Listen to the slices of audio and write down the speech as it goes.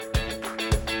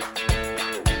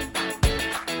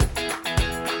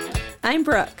I'm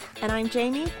Brooke. And I'm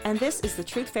Jamie, and this is the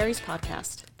Truth Fairies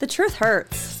podcast. The truth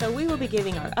hurts. So we will be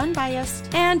giving our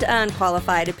unbiased And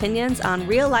unqualified opinions on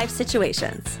real life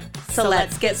situations. So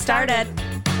let's get started.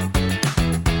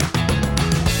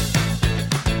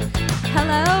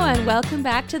 Hello, and welcome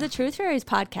back to the Truth Fairies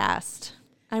podcast.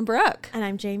 I'm Brooke. And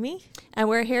I'm Jamie. And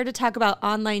we're here to talk about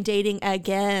online dating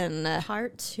again.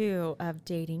 Part 2 of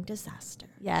Dating Disaster.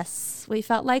 Yes, we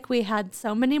felt like we had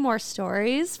so many more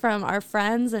stories from our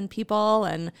friends and people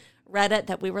and Reddit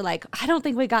that we were like, I don't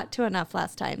think we got to enough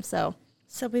last time. So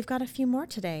we've got a few more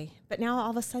today. But now all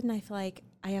of a sudden I feel like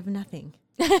I have nothing.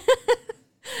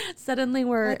 suddenly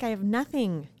we're... Like I have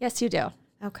nothing. Yes, you do.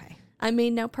 Okay. I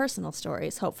mean, no personal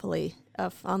stories, hopefully,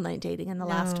 of online dating in the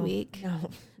last week.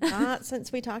 No, not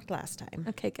since we talked last time.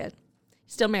 Okay, good.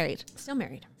 Still married. Still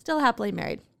married. Still happily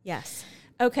married. Yes.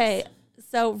 Okay,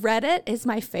 so Reddit is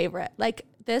my favorite. Like,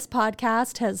 this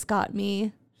podcast has got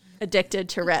me addicted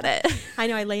to Reddit. I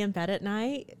know I lay in bed at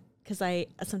night because I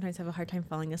sometimes have a hard time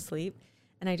falling asleep.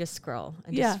 And I just scroll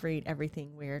and just read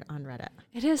everything weird on Reddit.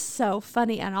 It is so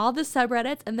funny. And all the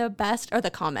subreddits, and the best are the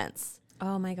comments.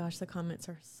 Oh my gosh, the comments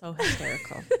are so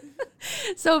hysterical.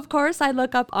 So, of course, I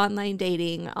look up online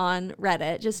dating on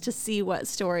Reddit just to see what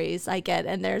stories I get.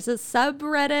 And there's a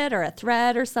subreddit or a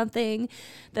thread or something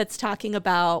that's talking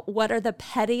about what are the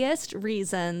pettiest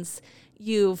reasons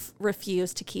you've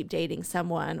refused to keep dating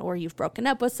someone, or you've broken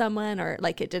up with someone, or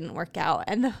like it didn't work out.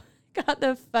 And got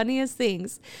the funniest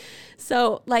things.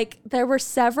 So, like, there were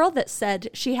several that said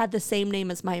she had the same name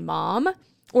as my mom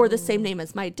or the same name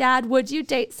as my dad. Would you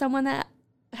date someone that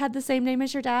had the same name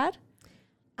as your dad?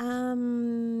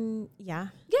 Yeah.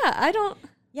 Yeah, I don't.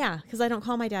 Yeah, because I don't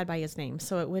call my dad by his name.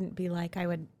 So it wouldn't be like I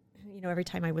would, every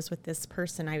time I was with this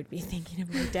person, I would be thinking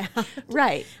of my dad.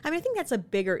 Right. I mean, I think that's a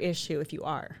bigger issue if you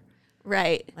are.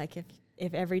 Right. Like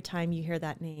if every time you hear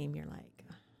that name, you're like,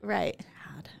 right.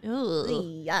 Dad.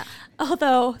 Ooh. Yeah.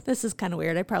 Although, this is kind of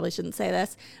weird. I probably shouldn't say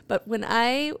this. But when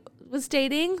I was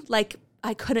dating, like,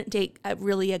 I couldn't date a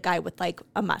guy with like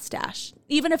a mustache.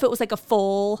 Even if it was like a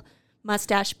full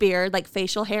mustache, beard, like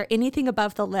facial hair, anything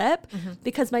above the lip,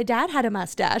 because my dad had a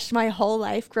mustache my whole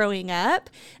life growing up.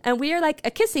 And we are like a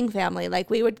kissing family.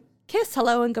 Like, we would kiss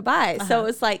hello and goodbye. So it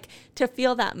was like to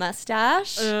feel that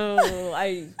mustache. Oh,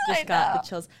 I just got the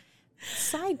chills.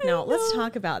 Side note, let's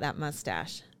talk about that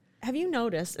mustache. Have you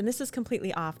noticed, and this is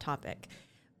completely off topic,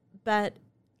 but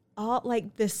all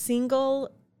like the single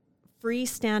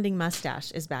freestanding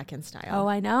mustache is back in style. Oh,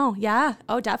 I know. Yeah.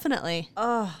 Oh, definitely.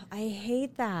 Oh, I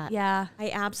hate that. Yeah.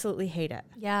 I absolutely hate it.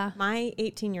 Yeah. My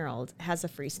 18-year-old has a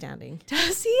freestanding.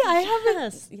 Does he? I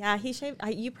haven't. Yes. Yeah, he shaved.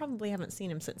 You probably haven't seen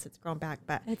him since it's grown back,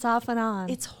 but It's off and on.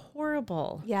 it's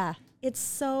horrible. Yeah. It's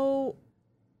so,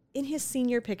 in his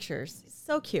senior pictures,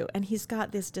 so cute. And he's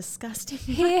got this disgusting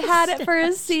He had it for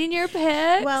his senior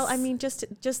pics. Well, I mean, just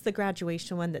the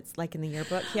graduation one that's like in the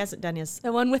yearbook. He hasn't done his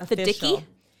The one with the official. dicky,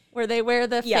 where they wear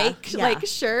the fake like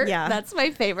shirt. Yeah. That's my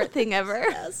favorite thing ever.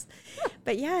 Yes.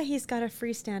 But yeah, he's got a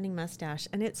freestanding mustache,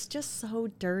 and it's just so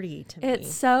dirty to me.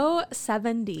 It's so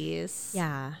 70s.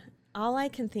 Yeah. All I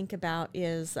can think about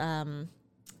is,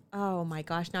 oh my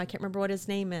gosh, now I can't remember what his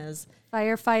name is.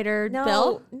 Firefighter No,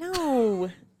 Bill. no.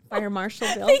 Fire Marshal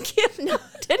Bill. Thank you. No.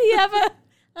 Did he have a...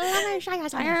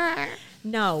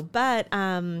 No, but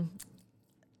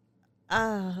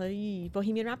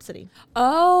Bohemian Rhapsody.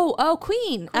 Oh,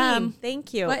 Queen.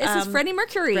 Thank you. What is this, Freddie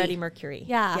Mercury? Freddie Mercury.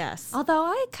 Yeah. Yes. Although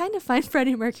I kind of find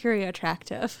Freddie Mercury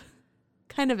attractive.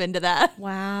 Kind of into that.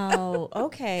 Wow.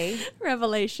 Okay.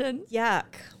 Revelation.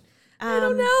 Yuck. I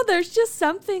don't know. There's just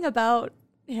something about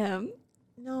him.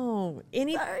 No.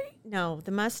 Sorry. No,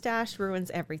 the mustache ruins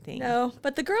everything. No,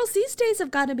 but the girls these days have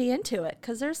got to be into it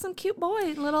because there's some cute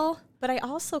little. But I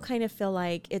also kind of feel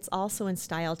like it's also in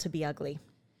style to be ugly.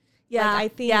 Yeah, Like, I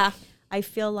think, yeah. I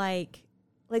feel like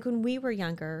when we were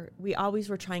younger, we always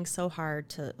were trying so hard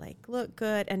to like look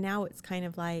good. And now it's kind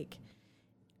of like,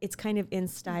 it's kind of in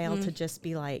style to just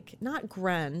be like, not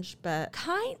grunge, but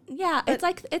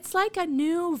It's like a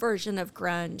new version of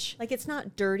grunge. like, it's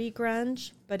not dirty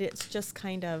grunge, but it's just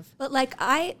kind of. But like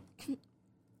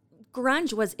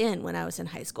grunge was in when I was in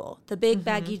high school. The big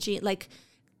baggy jeans, like,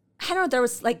 I don't know, there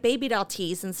was like baby doll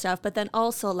tees and stuff, but then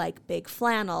also like big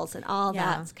flannels and all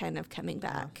that's kind of coming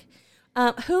back.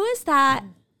 Who is that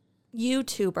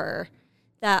YouTuber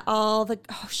that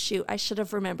I should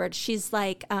have remembered. She's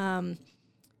like,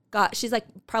 she's like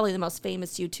probably the most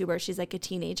famous YouTuber. She's like a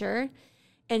teenager.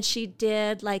 And she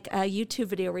did like a YouTube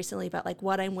video recently about like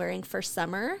what I'm wearing for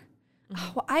summer.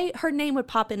 Her name would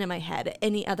pop into my head at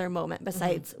any other moment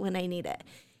besides when I need it.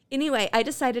 Anyway, I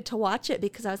decided to watch it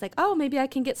because I was like, oh, maybe I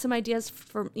can get some ideas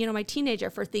for, my teenager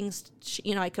for things,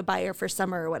 I could buy her for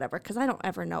summer or whatever, because I don't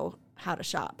ever know how to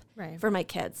shop for my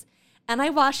kids. And I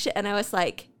watched it and I was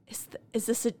like, is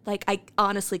this I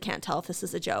honestly can't tell if this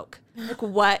is a joke. Like,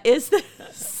 what is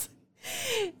this?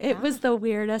 It was the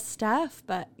weirdest stuff,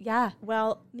 but yeah.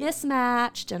 Well,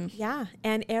 mismatched and. Yeah.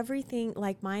 And everything,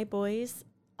 like my boys,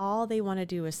 all they want to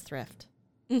do is thrift.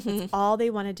 That's all they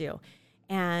want to do.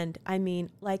 And I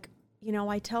mean, like,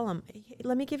 I tell them, hey,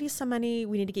 let me give you some money.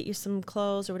 We need to get you some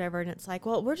clothes or whatever. And it's like,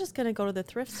 well, we're just going to go to the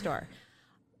thrift store.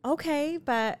 Okay,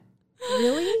 but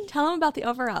really? Tell them about the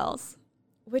overalls.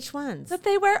 Which ones? That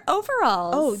they wear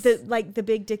overalls. Oh, the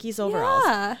big Dickies overalls.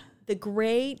 Yeah. The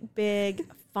great big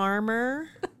farmer,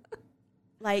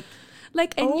 and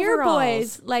overalls. Your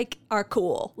boys are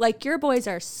cool. Like your boys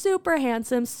are super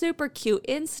handsome, super cute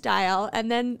in style,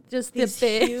 and then just these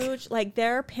the big huge,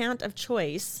 their pant of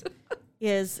choice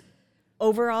is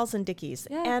overalls and Dickies.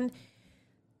 Yeah. And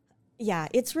yeah,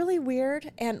 it's really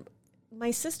weird. And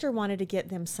my sister wanted to get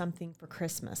them something for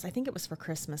Christmas. I think it was for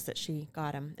Christmas that she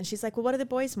got them. And she's like, well, what do the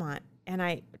boys want? And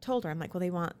I told her, I'm like, well, they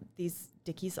want these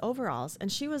Dickies overalls.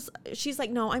 And she's like,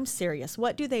 no, I'm serious.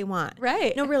 What do they want?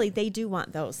 Right. No, really, they do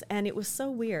want those. And it was so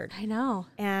weird. I know.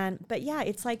 But yeah,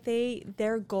 it's like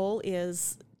their goal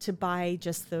is to buy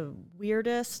just the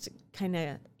weirdest kind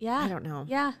of, I don't know.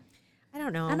 Yeah. I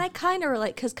don't know. And I kind of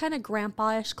relate because kind of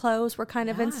grandpa-ish clothes were kind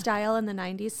of in style in the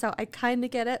 90s. So I kind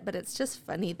of get it, but it's just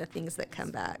funny the things that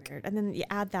come back. Weird. And then you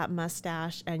add that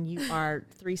mustache and you are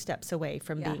 3 steps away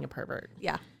from being a pervert.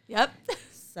 Yeah. Yep.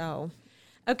 So.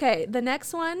 Okay. The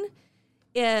next one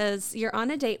is you're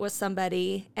on a date with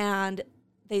somebody and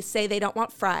they say they don't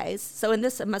want fries. So in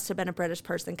this, it must have been a British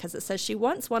person because it says she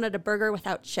once wanted a burger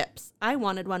without chips. I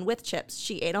wanted one with chips.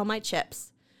 She ate all my chips.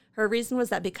 Her reason was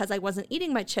that because I wasn't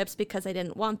eating my chips because I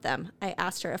didn't want them. I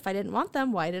asked her if I didn't want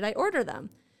them, why did I order them?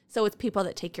 So it's people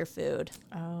that take your food.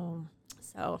 Oh.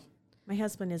 So. My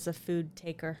husband is a food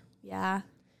taker. Yeah.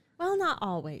 Well, not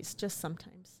always, just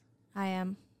sometimes. I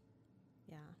am.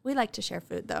 Yeah. We like to share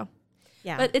food though.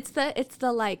 Yeah. But it's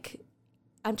the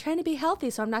I'm trying to be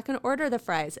healthy, so I'm not going to order the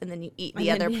fries. And then you eat the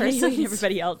other person's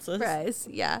everybody else's fries.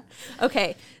 Yeah.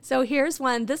 Okay. So here's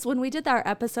one. When we did our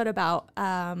episode about,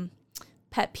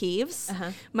 pet peeves.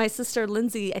 My sister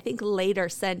Lindsay, I think later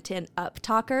sent in up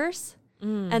talkers.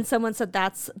 And someone said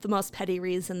that's the most petty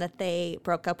reason that they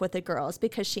broke up with a girl is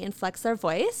because she inflects their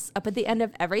voice up at the end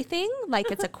of everything.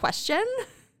 Like it's a question.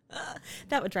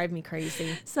 That would drive me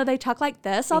crazy. So they talk like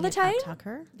this all the time.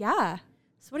 Talker? Yeah.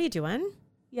 So what are you doing?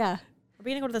 Yeah. Are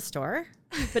we going to go to the store?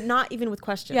 But not even with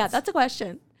questions. Yeah, that's a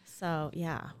question. So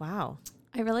yeah. Wow.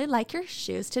 I really like your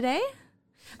shoes today.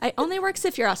 It only works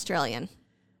if you're Australian.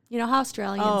 You know how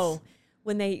Australians... Oh,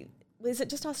 is it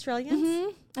just Australians? Mm-hmm.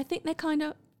 I think they kind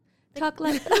of talk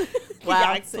like...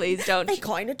 Wow, please don't. They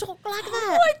kind of talk like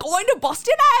that. We're going to bust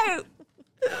it out.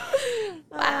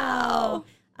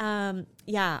 Wow.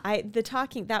 Yeah, the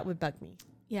talking, that would bug me.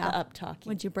 Yeah. The up talking.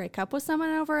 Would you break up with someone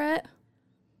over it?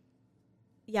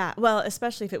 Yeah, well,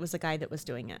 especially if it was a guy that was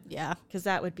doing it. Yeah. Because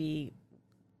that would be...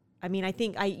 I mean, I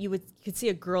think you could see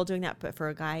a girl doing that, but for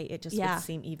a guy, it just would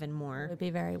seem even more... It would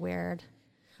be very weird.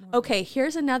 Okay,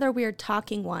 here's another weird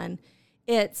talking one.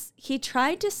 He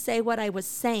tried to say what I was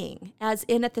saying, as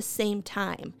in at the same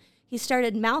time. He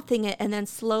started mouthing it and then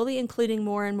slowly including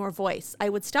more and more voice. I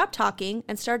would stop talking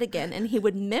and start again, and he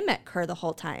would mimic her the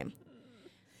whole time.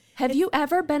 Have you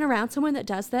ever been around someone that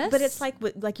does this? But it's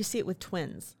like you see it with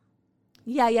twins.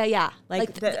 Yeah.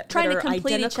 Trying to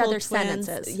complete each other's twins,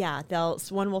 sentences. Yeah,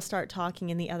 one will start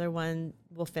talking and the other one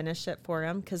will finish it for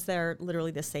him because they're literally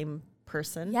the same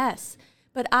person. Yes.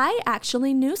 But I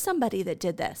actually knew somebody that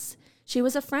did this. She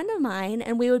was a friend of mine,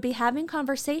 and we would be having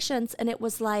conversations, and it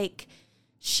was like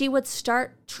she would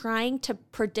start trying to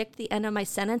predict the end of my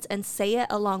sentence and say it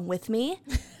along with me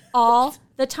all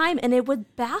the time. And it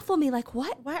would baffle me, like,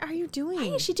 what? What are you doing?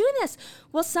 Why is she doing this?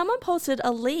 Well, someone posted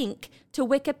a link to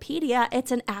Wikipedia.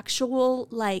 It's an actual,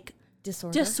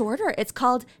 disorder. It's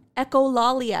called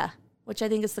echolalia, which I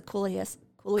think is the coolest.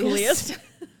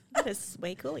 That is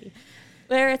way coolie.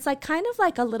 Where it's kind of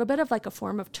like a little bit of a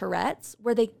form of Tourette's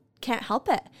where they can't help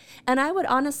it. And I would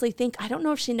honestly think, I don't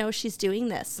know if she knows she's doing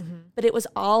this, but it was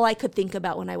all I could think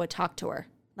about when I would talk to her.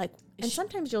 And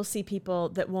sometimes you'll see people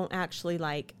that won't actually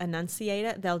enunciate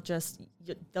it. They'll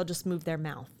just move their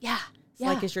mouth. Yeah. So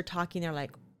as you're talking, they're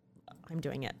like, I'm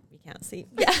doing it. You can't see.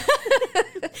 Yeah.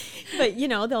 But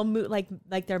they'll move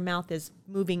like their mouth is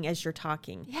moving as you're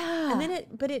talking. Yeah. And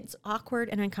then it's awkward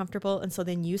and uncomfortable. And so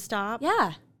then you stop.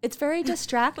 Yeah. It's very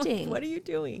distracting. What are you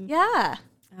doing? Yeah.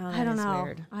 Oh, I don't know.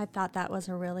 Weird. I thought that was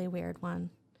a really weird one.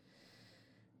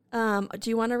 Do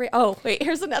you want to read? Oh, wait,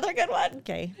 here's another good one.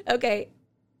 Okay. Okay.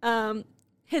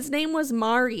 His name was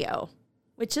Mario,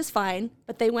 which is fine,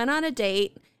 but they went on a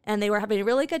date and they were having a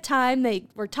really good time. They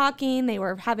were talking, they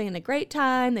were having a great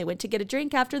time. They went to get a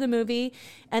drink after the movie.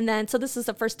 And then, so this is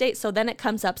the first date. So then it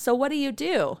comes up, so what do you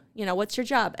do? You know, what's your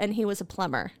job? And he was a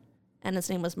plumber and his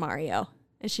name was Mario.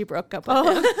 And she broke up with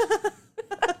him.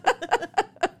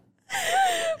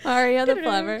 Mario the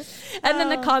plumber. And then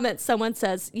the comments, someone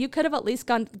says, you could have at least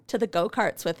gone to the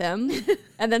go-karts with him.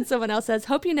 And then someone else says,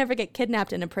 hope you never get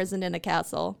kidnapped and imprisoned in a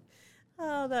castle.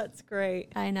 Oh, that's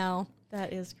great. I know.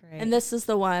 That is great. And this is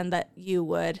the one that you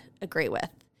would agree with.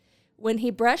 When he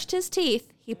brushed his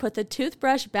teeth, he put the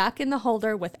toothbrush back in the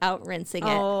holder without rinsing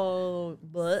it. Oh,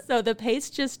 but. So the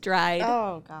paste just dried.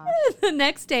 Oh, gosh. The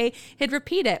next day, he'd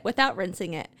repeat it without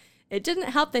rinsing it. It didn't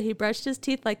help that he brushed his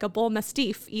teeth like a bull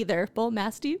mastiff either. Bull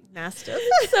mastiff? Mastiff.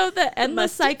 So the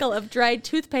endless cycle of dried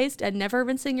toothpaste and never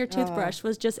rinsing your toothbrush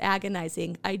was just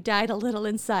agonizing. I died a little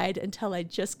inside until I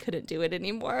just couldn't do it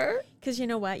anymore. Because you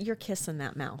know what? You're kissing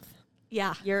that mouth.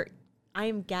 Yeah. I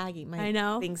am gagging. I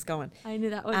know. Thing's going. I knew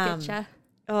that would get you.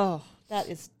 Oh, that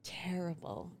is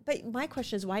terrible. But my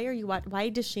question is, why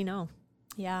does she know?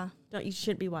 Yeah. You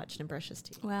shouldn't be watching him brush his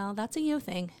teeth. Well, that's a you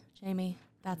thing, Jamie.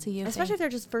 That's a you Especially thing. if they're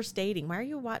just first dating. Why are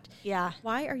you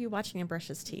watching him brush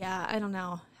his teeth? Yeah, I don't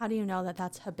know. How do you know that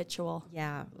that's habitual?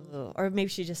 Yeah. Ugh. Or maybe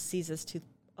she just sees his tooth.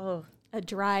 Oh. A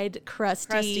dried,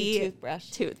 crusty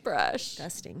toothbrush.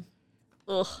 Disgusting.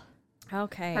 Ugh.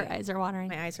 Okay. Her eyes are watering.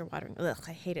 My eyes are watering. Ugh,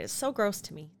 I hate it. It's so gross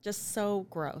to me. Just so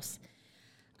gross.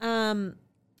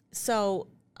 So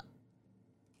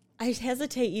I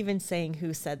hesitate even saying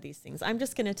who said these things. I'm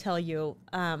just going to tell you,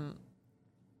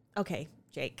 okay,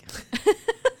 Jake.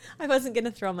 I wasn't going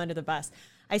to throw him under the bus.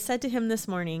 I said to him this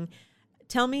morning,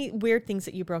 tell me weird things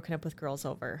that you've broken up with girls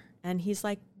over. And he's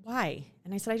like, why?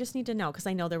 And I said, I just need to know because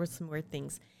I know there were some weird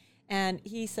things. And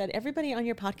he said, everybody on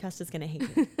your podcast is going to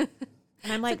hate me.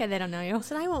 And I'm like, okay, they don't know you. I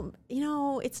said, I won't,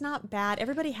 it's not bad.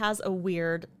 Everybody has a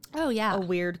weird,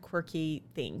 quirky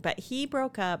thing. But he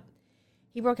broke up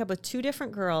with two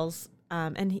different girls.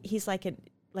 And he's like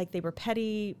they were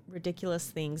petty, ridiculous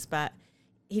things, but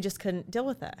he just couldn't deal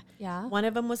with it. Yeah. One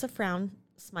of them was a frown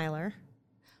smiler.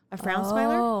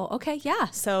 Smiler. Oh, okay. Yeah.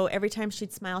 So every time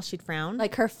she'd smile, she'd frown.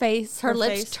 Like her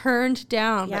lips turned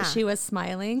down, but she was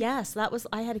smiling. Yes.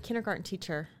 I had a kindergarten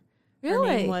teacher. Really?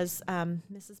 Her name was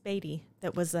Mrs. Beatty.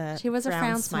 She was a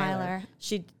frown smiler.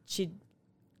 She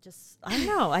just, I don't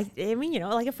know. I mean,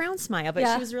 like a frown smile, but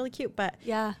she was really cute. But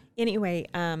anyway,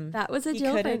 that was a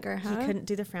deal breaker, huh? He couldn't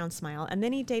do the frown smile. And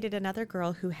then he dated another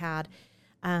girl who had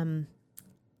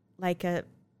like a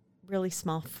really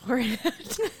small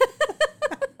forehead.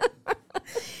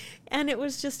 And it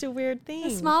was just a weird thing. A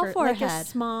small forehead. Like a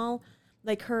small,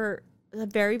 a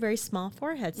very, very small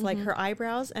forehead. So like her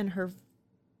eyebrows and her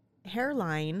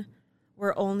hairline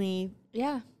were only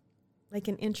like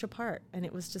an inch apart. And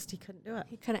it was just, he couldn't do it.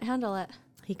 He couldn't handle it.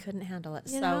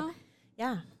 You know?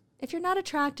 Yeah. If you're not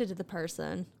attracted to the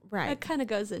person, right, it kind of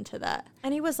goes into that.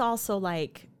 And he was also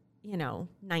like,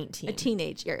 19. A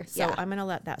teenager. So I'm going to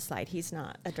let that slide. He's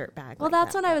not a dirtbag. Well,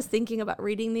 that's what I was thinking about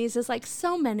reading these is like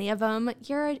so many of them,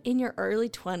 you're in your early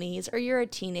 20s or you're a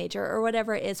teenager or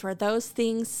whatever it is where those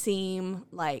things seem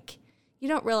like you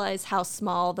don't realize how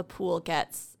small the pool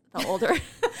gets the older.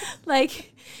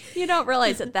 Like you don't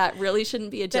realize that really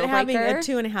shouldn't be a deal breaker. Having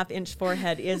a 2.5-inch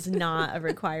forehead is not a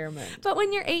requirement. But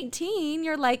when you're 18,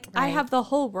 you're like, right. I have the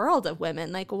whole world of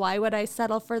women. Like, why would I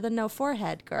settle for the no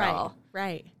forehead girl?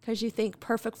 Right. Because you think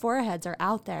perfect foreheads are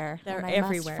out there. They're and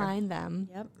everywhere. I must find them.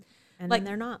 Yep. And then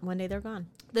they're not. One day they're gone.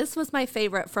 This was my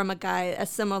favorite from a guy, a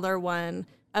similar one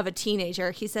of a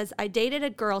teenager. He says, I dated a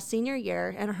girl senior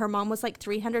year and her mom was like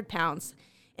 300 pounds.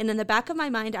 And in the back of my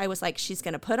mind, I was like, she's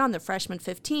going to put on the freshman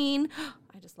 15.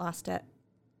 I just lost it.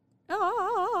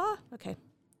 Oh, okay.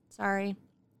 Sorry.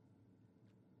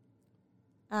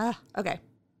 Okay.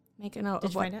 Make a note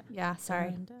of what. Did you find it? Yeah,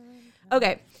 sorry.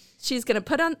 Okay. She's going to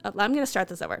put on, I'm going to start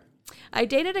this over. I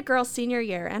dated a girl senior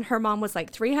year and her mom was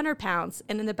like 300 pounds.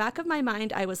 And in the back of my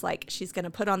mind, I was like, she's going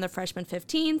to put on the freshman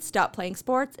 15, stop playing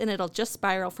sports, and it'll just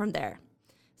spiral from there.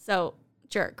 So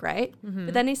jerk, right? Mm-hmm.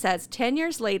 But then he says, 10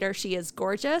 years later, she is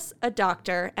gorgeous, a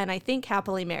doctor, and I think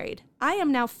happily married. I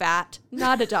am now fat,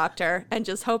 not a doctor, and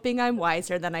just hoping I'm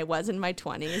wiser than I was in my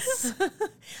 20s.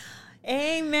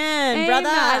 Amen, brother.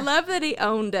 I love that he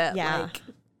owned it. Yeah. Like,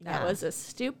 that was a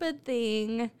stupid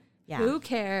thing. Yeah. Who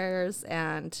cares?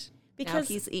 And because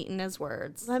now he's eaten his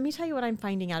words. Let me tell you what I'm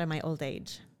finding out in my old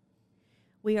age.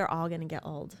 We are all going to get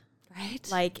old. Right?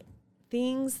 Like,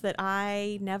 things that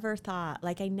I never thought,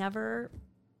 I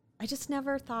just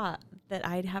never thought that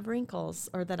I'd have wrinkles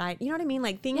or that you know what I mean?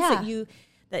 Like things Yeah.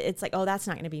 that it's like, oh, that's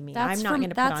not going to be me. That's I'm not going to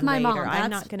put that's on my weight mom. or I'm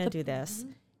That's not going to do this.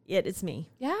 It is me.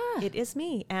 Yeah. It is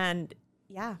me. And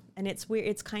yeah. And it's weird.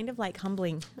 It's kind of like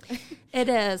humbling. It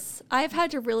is. I've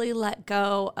had to really let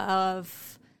go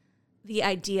of the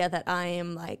idea that I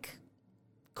am like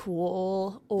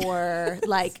cool or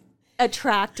like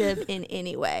attractive in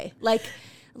any way. Like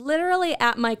literally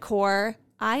at my core,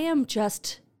 I am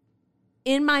just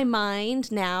in my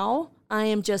mind now, I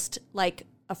am just like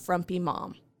a frumpy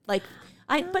mom. Like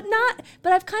but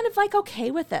I've kind of like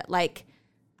okay with it. Like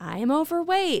I'm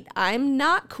overweight. I'm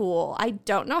not cool. I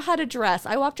don't know how to dress.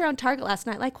 I walked around Target last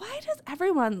night like, why does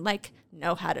everyone like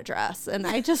know how to dress? And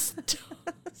I just,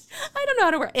 I don't know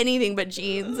how to wear anything but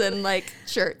jeans and like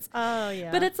shirts. Oh,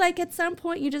 yeah. But it's like at some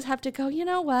point you just have to go, you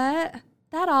know what?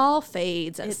 That all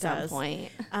fades at some point.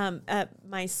 At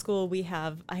my school,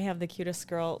 I have the cutest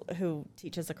girl who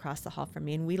teaches across the hall from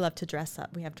me, and we love to dress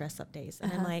up. We have dress up days.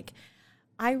 And I'm like,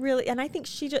 I think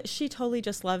she totally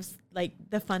just loves like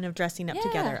the fun of dressing up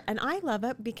together. And I love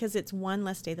it because it's one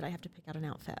less day that I have to pick out an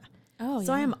outfit. Oh,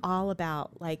 so I am all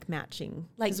about like matching.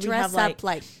 Like 'Cause dress up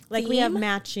like we have theme?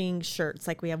 matching shirts.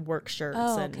 Like we have work shirts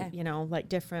and, okay. you know, like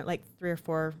different, like 3 or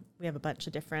 4, we have a bunch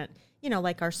of different, you know,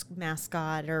 like our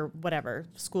mascot or whatever,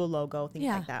 school logo, things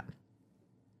like that.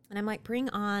 And I'm like, bring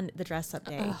on the dress up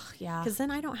day. Yeah. Because then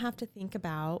I don't have to think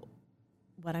about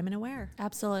what I'm going to wear.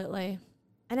 Absolutely.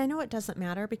 And I know it doesn't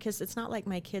matter because it's not like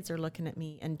my kids are looking at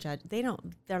me and judge.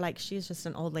 They're like, she's just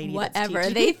an old lady. Whatever.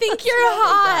 They think you're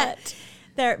hot.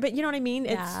 But you know what I mean?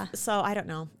 Yeah. So I don't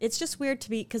know. It's just weird to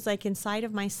be, because like inside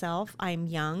of myself, I'm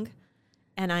young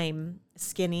and I'm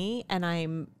skinny and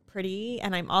I'm pretty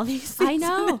and I'm all these things. I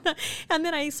know. And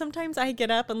then sometimes I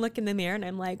get up and look in the mirror and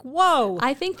I'm like, whoa.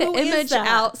 I think the image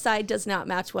outside does not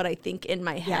match what I think in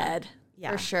my head.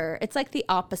 Yeah. For sure. It's like the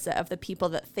opposite of the people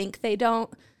that think they don't.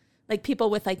 Like people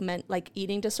with like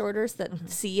eating disorders that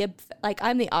see like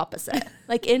I'm the opposite.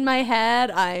 Like in my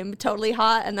head, I'm totally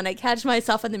hot, and then I catch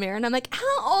myself in the mirror, and I'm like,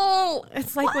 "Oh!"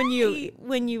 It's like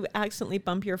when you accidentally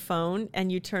bump your phone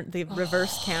and you turn the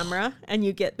reverse camera, and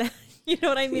you get that. You know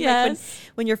what I mean? Yes.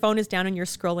 Like when your phone is down and you're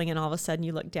scrolling, and all of a sudden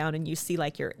you look down and you see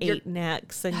like your 8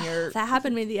 necks and your. That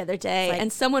happened to me the other day,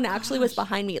 and someone actually was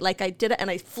behind me. Like I did it, and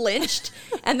I flinched,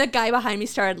 and the guy behind me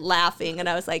started laughing, and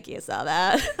I was like, "You saw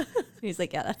that?" He's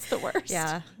like, "Yeah, that's the worst."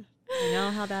 Yeah, you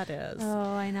know how that is.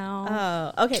 Oh, I know.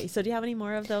 Oh, okay. So do you have any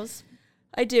more of those?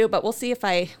 I do, but we'll see if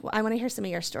I want to hear some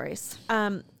of your stories.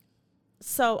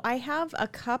 So I have a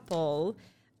couple.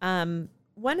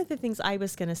 One of the things I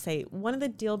was going to say, one of the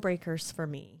deal breakers for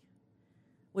me,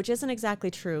 which isn't exactly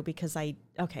true because I'm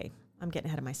getting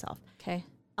ahead of myself. Okay.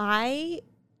 I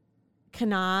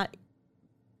won't,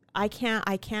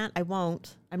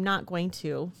 I'm not going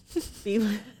to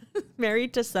be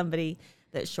married to somebody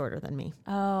that's shorter than me.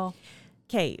 Oh.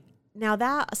 Okay. Now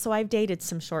so I've dated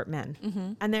some short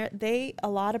men, and a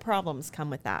lot of problems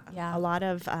come with that. Yeah. A lot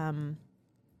of,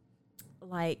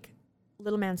 like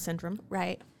little man syndrome.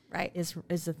 Right.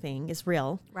 Is a thing, is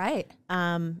real. Right.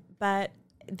 But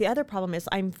the other problem is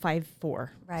I'm 5'4".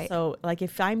 Right. So like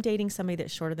if I'm dating somebody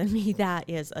that's shorter than me, that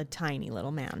is a tiny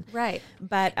little man. Right.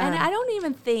 But and I don't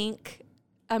even think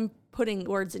I'm putting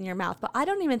words in your mouth, but I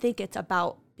don't even think it's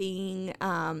about being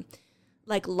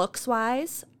like looks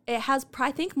wise. It has,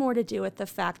 I think, more to do with the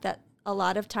fact that a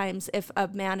lot of times if a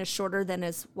man is shorter than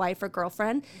his wife or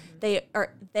girlfriend,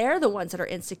 they're the ones that are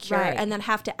insecure and then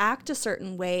have to act a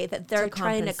certain way that they're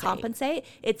trying to compensate.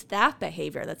 It's that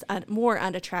behavior that's more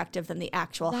unattractive than the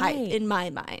actual height in my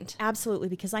mind. Absolutely,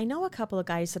 because I know a couple of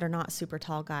guys that are not super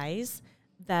tall guys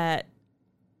that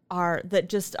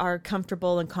just are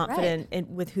comfortable and confident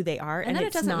with who they are, and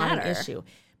it's not an issue.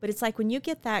 But it's like when you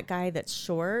get that guy that's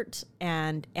short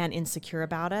and insecure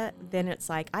about it, then it's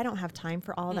like, I don't have time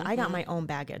for all that. I got my own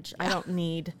baggage. I don't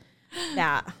need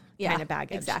that kind of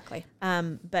baggage. Exactly.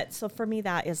 But so for me,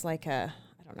 that is like I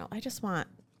don't know. I just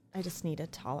need a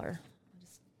taller.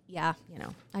 Yeah. You know.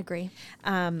 I agree.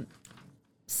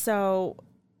 So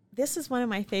this is one of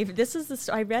my favorite.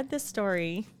 I read this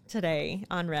story today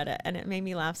on Reddit, and it made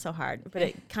me laugh so hard, but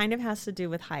it kind of has to do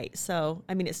with height. So,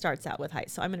 I mean, it starts out with height,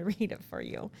 so I'm going to read it for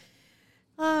you.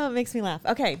 Oh, it makes me laugh.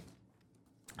 Okay.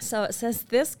 So it says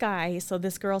this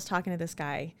girl's talking to this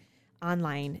guy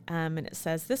online, and it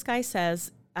says, this guy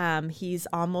says he's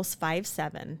almost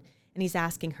 5'7", and he's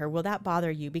asking her, will that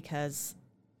bother you because,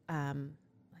 hang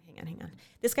on.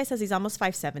 This guy says he's almost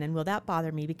 5'7", and will that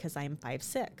bother me because I am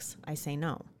 5'6"? I say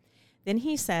no. Then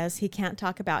he says he can't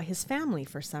talk about his family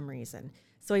for some reason.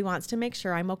 So he wants to make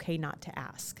sure I'm okay not to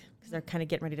ask because they're kind of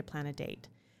getting ready to plan a date.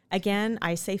 Again,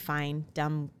 I say fine,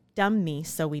 dumb me,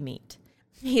 so we meet.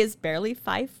 He is barely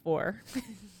 5'4".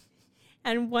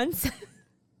 And this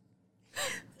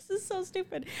is so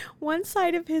stupid. One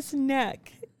side of his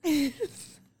neck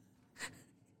is...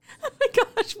 Oh my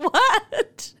gosh,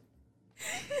 what?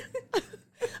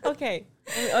 Okay,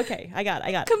 I got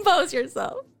it. Compose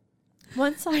yourself.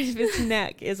 One side of his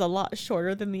neck is a lot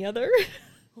shorter than the other.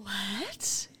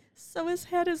 What? So his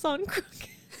head is on crooked.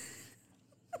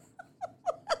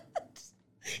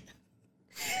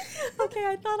 Okay,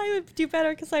 I thought I would do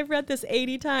better because I've read this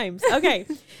 80 times. Okay,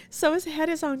 so his head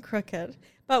is on crooked,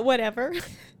 but whatever.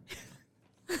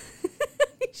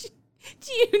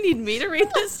 Do you need me to read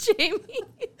this, Jamie?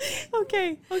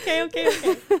 Okay. All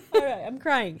right, I'm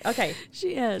crying. Okay.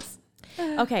 She is.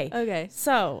 Okay.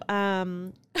 So,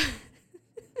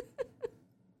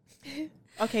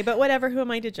 okay, but whatever, who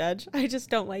am I to judge? I just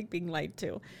don't like being lied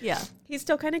to. Yeah. He's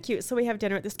still kind of cute, so we have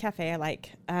dinner at this cafe I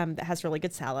like that has really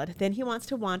good salad. Then he wants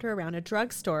to wander around a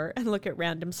drugstore and look at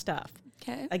random stuff.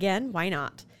 Okay. Again, why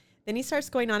not? Then he starts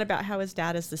going on about how his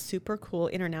dad is the super cool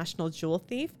international jewel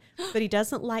thief, but he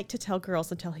doesn't like to tell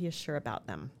girls until he is sure about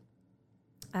them.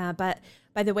 But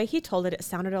by the way he told it, it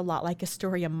sounded a lot like a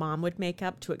story a mom would make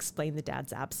up to explain the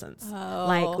dad's absence. Oh.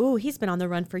 Like, ooh, he's been on the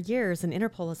run for years and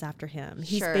Interpol is after him.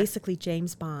 He's Sure. basically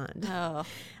James Bond. Oh.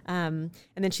 And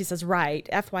then she says, right,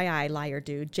 FYI, liar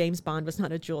dude, James Bond was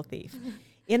not a jewel thief.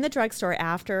 In the drugstore,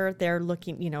 after they're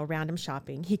looking, random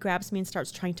shopping, he grabs me and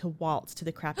starts trying to waltz to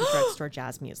the crappy drugstore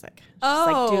jazz music. She's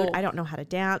like, dude, I don't know how to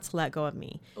dance. Let go of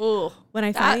me. Ooh. When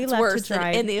I finally That's left worse to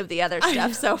drive, than any of the other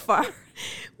stuff so far.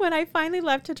 When I finally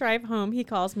left to drive home, he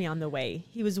calls me on the way.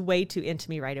 He was way too into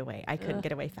me right away. I couldn't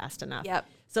get away fast enough. Yep.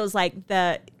 So it was like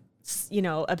the,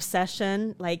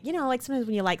 obsession. Like, like sometimes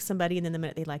when you like somebody and then the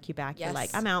minute they like you back, Yes. you're like,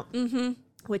 I'm out. Mm-hmm.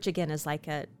 Which again is like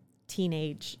a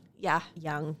teenage, Yeah.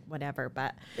 young, whatever.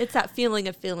 But It's that feeling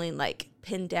of feeling like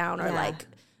pinned down or Yeah. like,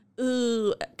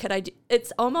 ooh, could I do?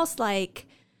 It's almost like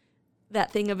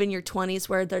that thing of in your 20s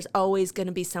where there's always going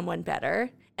to be someone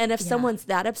better. And if someone's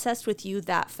that obsessed with you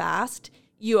that fast,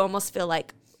 you almost feel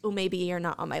like, oh, maybe you're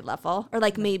not on my level, or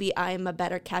like maybe I'm a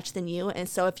better catch than you. And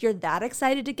so if you're that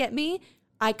excited to get me,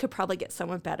 I could probably get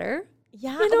someone better.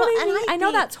 yeah, You know what I mean? I know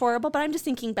think- that's horrible, but I'm just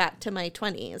thinking back to my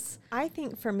 20s. I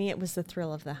think for me, it was the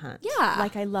thrill of the hunt. Yeah.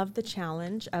 Like I love the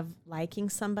challenge of liking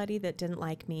somebody that didn't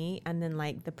like me and then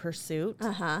like the pursuit.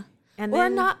 Uh-huh. And Or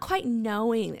then, not quite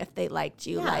knowing if they liked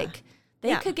you. Yeah. Like they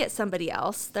Yeah. could get somebody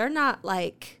else. They're not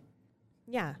like,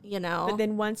 yeah. you But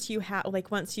then once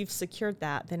you've secured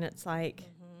that, then it's like,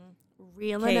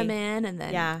 reeling okay, them in and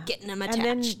then yeah. getting them and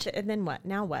attached. then what?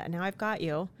 Now what? Now I've got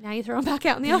you. Now you throw them back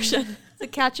out in the ocean. It's a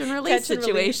catch and release Catch and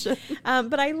release. situation.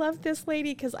 But I love this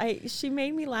lady because she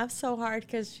made me laugh so hard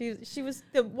because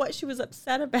what she was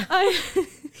upset about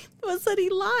was that he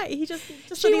lied. He just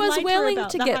said She he was lied to her willing about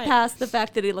to the get hunt. past the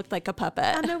fact that he looked like a puppet.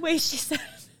 And the way she said,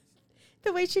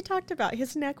 the way she talked about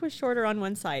his neck was shorter on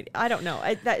one side. I don't know.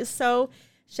 That is so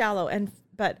shallow.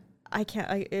 But I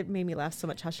can't. It made me laugh so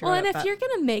much how she Well, wrote and it, if you're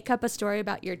going to make up a story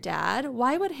about your dad,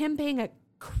 why would him being a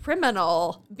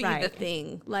criminal be the Right.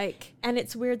 thing? Like, and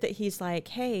it's weird that he's like,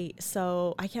 hey,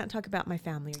 so I can't talk about my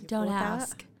family. Are you Don't cool with that?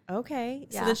 ask. Okay.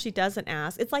 So Yeah. then she doesn't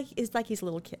ask. It's like he's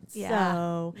little kids. Yeah.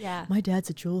 So Yeah. my dad's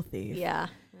a jewel thief. yeah.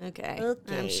 Okay.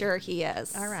 Okay. I'm sure he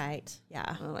is. All right.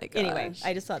 Yeah. Oh my Anyway, gosh.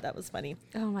 I just thought that was funny.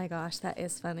 Oh my gosh, that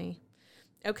is funny.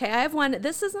 Okay, I have one.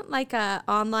 This isn't like a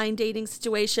online dating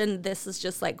situation. This is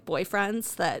just like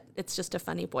boyfriends. That it's just a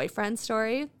funny boyfriend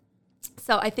story.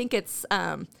 So I think it's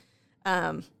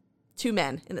two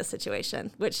men in this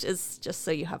situation, which is just so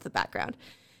you have the background.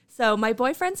 So my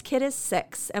boyfriend's kid is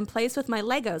 6 and plays with my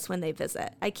Legos when they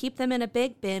visit. I keep them in a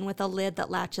big bin with a lid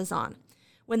that latches on.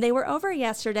 When they were over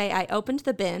yesterday, I opened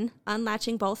the bin,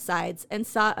 unlatching both sides, and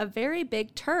saw a very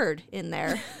big turd in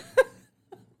there.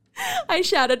 I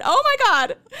shouted, "Oh my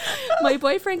God!" My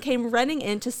boyfriend came running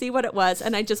in to see what it was,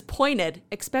 and I just pointed,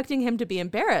 expecting him to be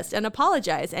embarrassed and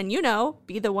apologize and,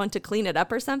 be the one to clean it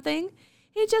up or something.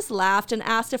 He just laughed and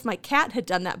asked if my cat had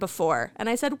done that before. And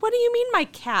I said, "What do you mean my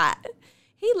cat?"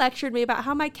 He lectured me about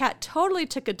how my cat totally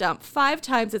took a dump 5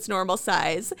 times its normal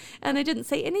size, and I didn't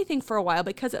say anything for a while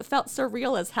because it felt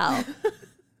surreal as hell.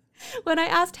 When I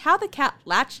asked how the cat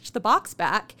latched the box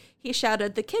back, he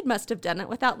shouted the kid must have done it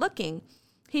without looking.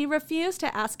 He refused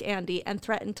to ask Andy and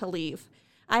threatened to leave.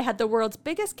 I had the world's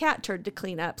biggest cat turd to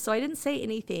clean up, so I didn't say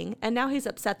anything, and now he's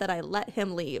upset that I let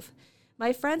him leave.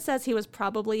 My friend says he was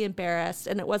probably embarrassed,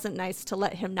 and it wasn't nice to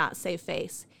let him not save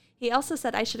face. He also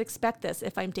said I should expect this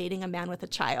if I'm dating a man with a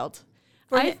child.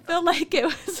 I feel like it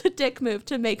was a dick move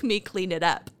to make me clean it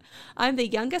up. I'm the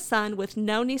youngest son with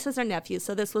no nieces or nephews,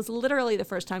 so this was literally the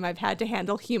first time I've had to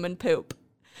handle human poop.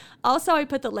 Also, I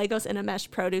put the Legos in a mesh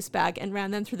produce bag and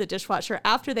ran them through the dishwasher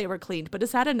after they were cleaned. But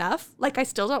is that enough? Like, I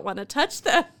still don't want to touch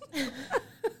them.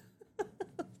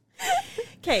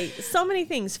 Okay, so many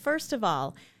things. First of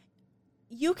all,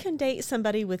 you can date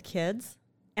somebody with kids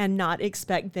and not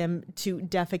expect them to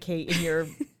defecate in your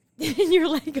in your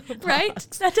Lego box. Right?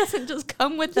 That doesn't just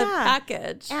come with the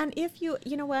package. And if you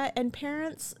know what, and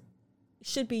parents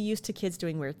should be used to kids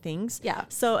doing weird things. Yeah.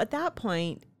 So at that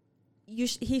point,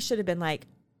 he should have been like,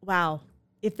 wow,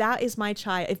 if that is my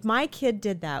child, if my kid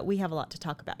did that, we have a lot to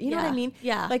talk about. You know what I mean?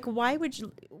 Yeah. Like, why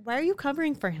are you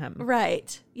covering for him?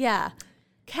 Right. Yeah.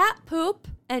 Cat poop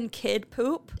and kid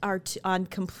poop Are on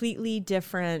completely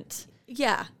different.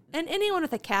 Yeah. And anyone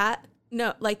with a cat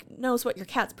knows what your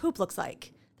cat's poop looks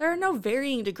like. There are no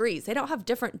varying degrees. They don't have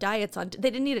different diets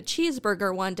they didn't eat a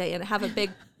cheeseburger one day and have a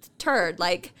big turd.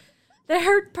 Like,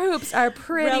 their poops are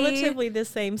pretty Relatively the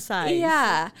same size.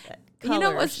 Yeah.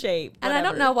 Color, shape, and I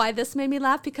don't know why this made me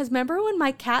laugh, because remember when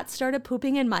my cat started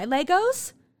pooping in my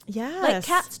Legos? Yes. Like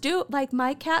cats do. Like,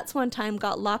 my cats one time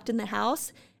got locked in the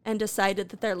house and decided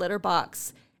that their litter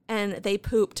box, and they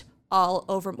pooped all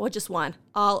over, well, just one,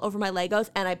 all over my Legos,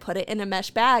 and I put it in a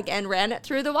mesh bag and ran it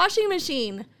through the washing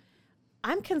machine.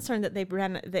 I'm concerned that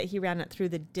he ran it through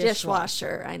the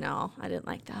Dishwasher. I know. I didn't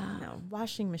like that. No,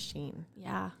 washing machine.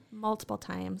 Yeah, multiple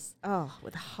times. Oh,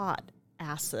 with hot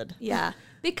acid. Yeah,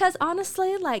 because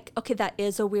honestly, like, okay, that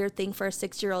is a weird thing for a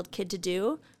 6-year-old kid to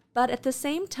do, but at the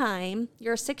same time,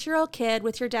 you're a 6-year-old kid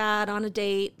with your dad on a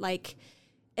date, like,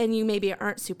 and you maybe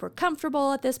aren't super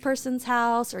comfortable at this person's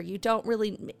house, or you don't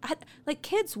really, like,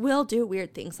 kids will do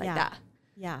weird things like that.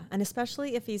 Yeah, and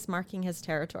especially if he's marking his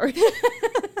territory.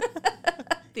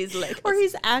 These Legos. Or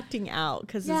he's acting out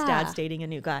because his dad's dating a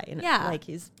new guy. And like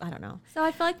I don't know. So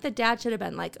I feel like the dad should have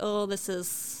been like, oh, this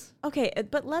is... Okay,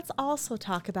 but let's also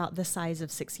talk about the size of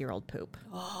 6-year-old poop.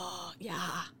 Oh,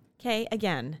 yeah. Okay,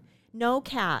 again, no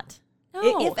cat. No.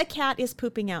 If a cat is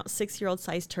pooping out 6-year-old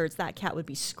sized turds, that cat would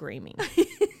be screaming.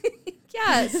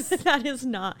 Yes. That is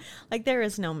not, like, there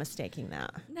is no mistaking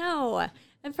that. No.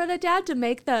 And for the dad to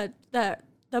make the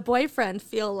boyfriend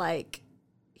feel like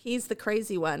he's the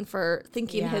crazy one for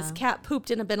thinking his cat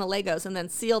pooped in a bin of Legos and then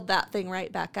sealed that thing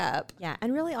right back up. Yeah,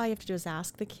 and really all you have to do is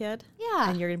ask the kid. Yeah.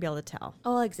 And you're going to be able to tell.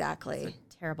 Oh, exactly. They're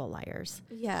terrible liars.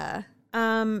 Yeah.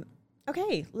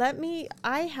 Okay,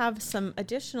 I have some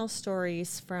additional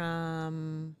stories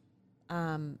from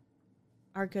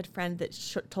our good friend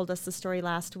that told us the story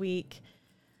last week.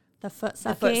 The foot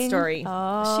sucking. The foot story.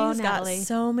 Oh, She's Natalie. got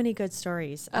so many good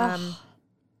stories.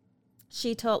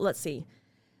 She told, let's see.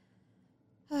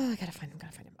 Oh, I gotta find him.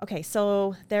 Okay,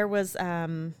 so there was,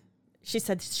 she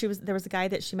said there was a guy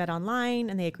that she met online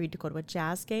and they agreed to go to a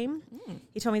jazz game.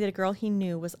 He told me that a girl he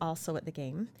knew was also at the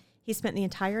game. He spent the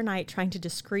entire night trying to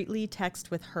discreetly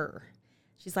text with her.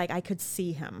 She's like, I could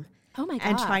see him. Oh my gosh.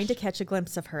 And trying to catch a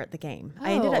glimpse of her at the game.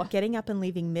 I ended up getting up and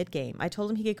leaving mid-game. I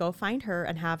told him he could go find her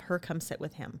and have her come sit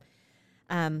with him.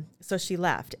 So she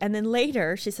left. And then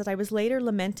later, she said, I was later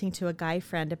lamenting to a guy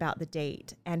friend about the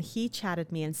date. And he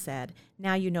chatted me and said,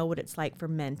 now you know what it's like for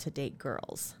men to date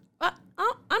girls.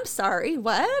 I'm sorry,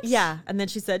 what? Yeah. And then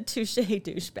she said, touche,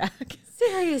 douchebag.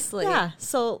 Seriously. Yeah.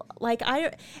 So like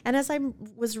and as I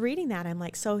was reading that, I'm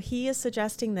like, so he is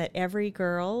suggesting that every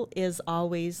girl is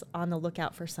always on the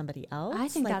lookout for somebody else? I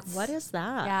think like, what is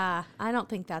that? Yeah, I don't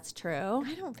think that's true.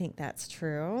 I don't think that's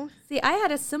true. See, I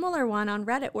had a similar one on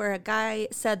Reddit where a guy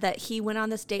said that he went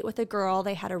on this date with a girl.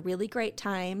 They had a really great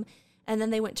time. And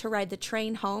then they went to ride the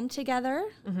train home together,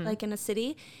 like in a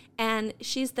city. And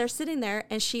they're sitting there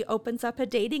and she opens up a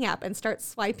dating app and starts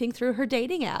swiping through her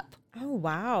dating app. Oh,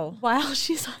 wow. While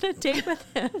she's on a date with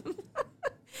him.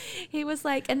 He was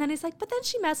like, and then he's like, but then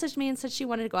she messaged me and said she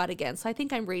wanted to go out again. So I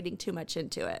think I'm reading too much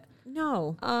into it.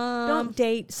 No. Don't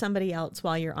date somebody else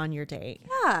while you're on your date.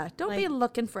 Yeah. Don't be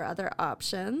looking for other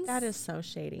options. That is so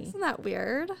shady. Isn't that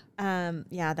weird?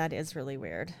 Yeah, that is really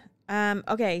weird.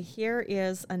 Okay, here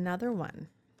is another one.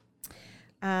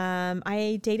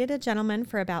 I dated a gentleman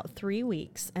for about 3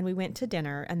 weeks, and we went to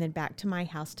dinner and then back to my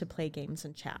house to play games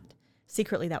and chat.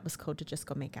 Secretly, that was code to just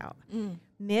go make out.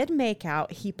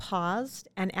 Mid-make-out, he paused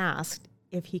and asked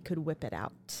if he could whip it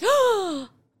out.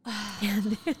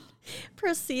 And then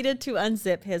proceeded to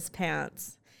unzip his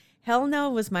pants. Hell no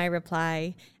was my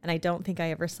reply, and I don't think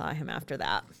I ever saw him after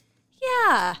that.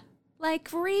 Yeah.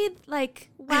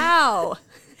 Wow.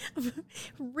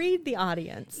 Read the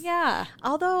audience. Yeah.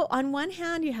 Although, on one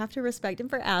hand, you have to respect him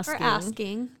for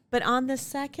asking. But on the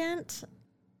second,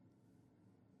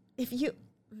 if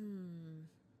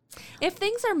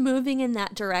things are moving in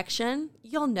that direction,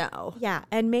 you'll know. Yeah,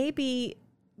 and maybe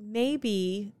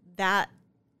that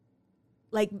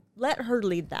let her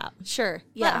lead that. Sure.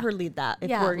 Yeah. Let her lead that. If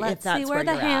let's that's see where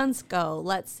the you're hands go.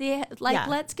 Let's see,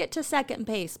 let's get to second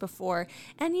base before.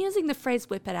 And using the phrase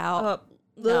 "whip it out."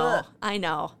 No, I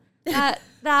know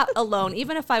that alone.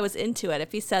 Even if I was into it,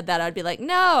 if he said that, I'd be like,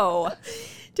 no.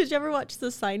 Did you ever watch the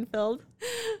Seinfeld?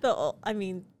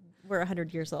 We're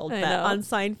 100 years old, but on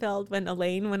Seinfeld, when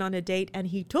Elaine went on a date and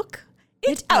he took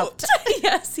it out.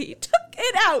 Yes, he took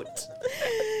it out.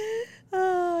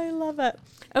 Oh, I love it.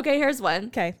 Okay, here's one.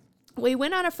 Okay. We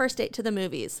went on a first date to the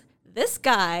movies. This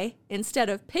guy, instead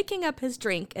of picking up his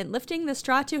drink and lifting the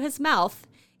straw to his mouth,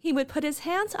 he would put his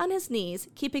hands on his knees,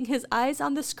 keeping his eyes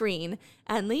on the screen,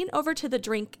 and lean over to the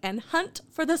drink and hunt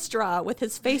for the straw with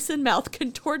his face and mouth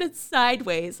contorted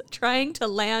sideways, trying to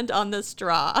land on the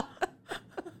straw.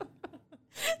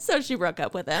 So she broke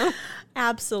up with him.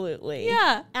 Absolutely.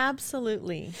 Yeah.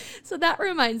 Absolutely. So that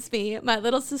reminds me, my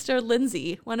little sister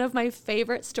Lindsay, one of my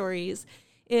favorite stories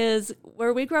is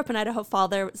where we grew up in Idaho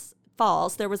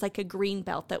Falls. There was like a green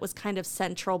belt that was kind of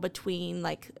central between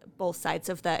like both sides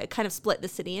of it kind of split the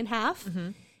city in half. Mm-hmm.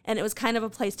 And it was kind of a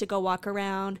place to go walk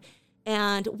around.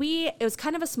 And it was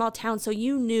kind of a small town, so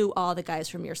you knew all the guys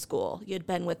from your school. You'd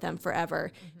been with them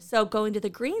forever. Mm-hmm. So going to the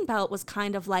Greenbelt was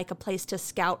kind of like a place to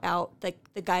scout out the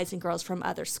guys and girls from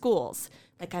other schools.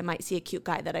 Like I might see a cute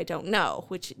guy that I don't know,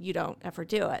 which you don't ever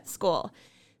do at school.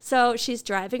 So she's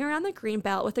driving around the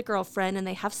Greenbelt with a girlfriend, and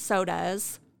they have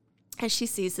sodas, and she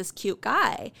sees this cute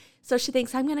guy. So she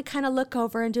thinks, I'm going to kind of look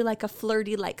over and do like a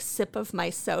flirty like sip of my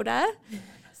soda.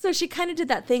 So she kind of did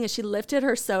that thing, and she lifted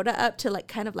her soda up to like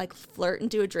kind of like flirt and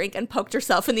do a drink and poked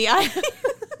herself in the eye.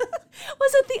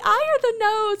 Was it the eye or the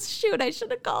nose? Shoot, I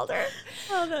should have called her.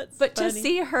 Oh, that's But funny. to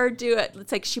see her do it,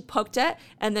 it's like she poked it,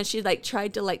 and then she like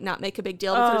tried to like not make a big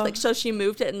deal. Oh. So she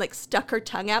moved it and like stuck her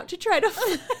tongue out to try to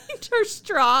find her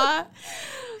straw.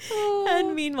 Oh.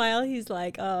 And meanwhile, he's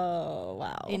like, oh,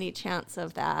 wow. Any chance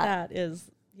of that? That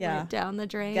is, went down the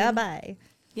drain. Goodbye.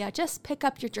 Yeah, just pick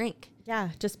up your drink. Yeah,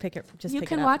 just pick it. You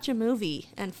can watch a movie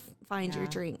and find your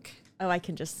drink. Oh, I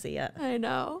can just see it. I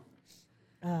know.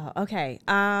 Oh, okay.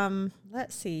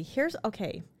 Let's see.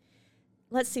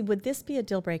 Let's see. Would this be a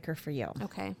deal breaker for you?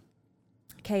 Okay.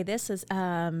 Okay. This is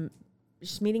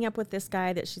she's meeting up with this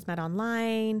guy that she's met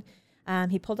online.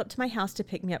 He pulled up to my house to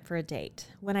pick me up for a date.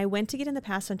 When I went to get in the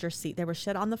passenger seat, there was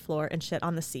shit on the floor and shit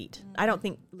on the seat. I don't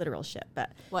think literal shit,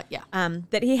 but what? Yeah.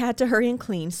 That he had to hurry and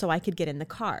clean so I could get in the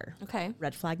car. Okay.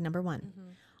 Red flag number 1. Mm-hmm.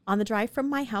 On the drive from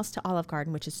my house to Olive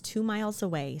Garden, which is 2 miles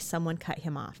away, someone cut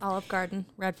him off. Olive Garden,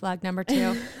 red flag number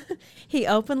 2. He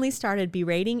openly started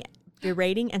berating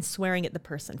and swearing at the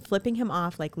person, flipping him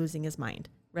off like losing his mind.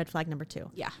 Red flag number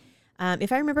 2. Yeah.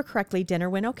 If I remember correctly, dinner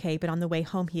went okay, but on the way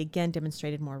home, he again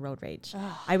demonstrated more road rage.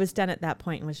 I was done at that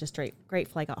point and was just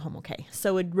grateful I got home okay.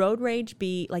 So would road rage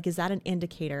be, like, is that an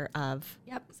indicator of,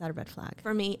 is that a red flag?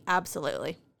 For me,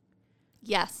 absolutely.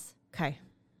 Yes. Okay.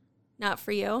 Not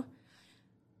for you.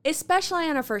 Especially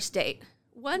on a first date.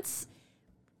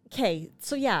 Okay,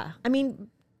 so yeah, I mean,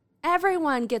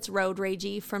 everyone gets road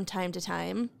ragey from time to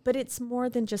time. But it's more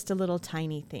than just a little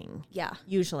tiny thing. Yeah.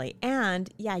 Usually. And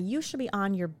yeah, you should be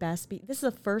on your best. This is the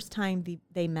first time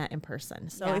they met in person.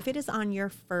 So if it is on your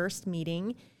first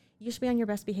meeting, you should be on your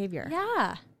best behavior.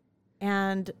 Yeah.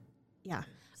 And yeah.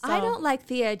 So, I don't like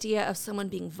the idea of someone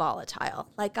being volatile.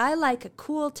 Like I like a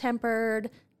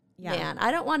cool-tempered man. I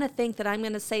don't want to think that I'm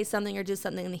going to say something or do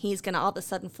something and he's going to all of a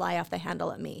sudden fly off the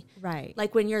handle at me. Right.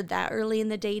 Like when you're that early in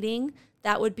the dating,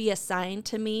 that would be a sign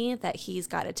to me that he's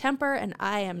got a temper and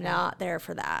I am not there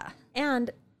for that. And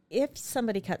if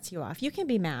somebody cuts you off, you can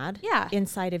be mad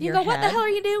inside of you your go, head. what the hell are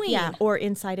you doing? Yeah, or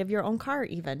inside of your own car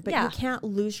even. But you can't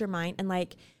lose your mind and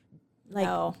like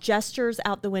gestures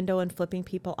out the window and flipping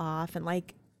people off and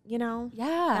like, you know,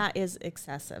 that is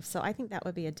excessive. So I think that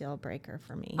would be a deal breaker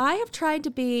for me. I have tried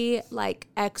to be like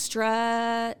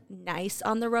extra nice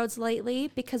on the roads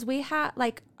lately because we have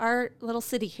like our little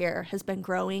city here has been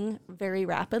growing very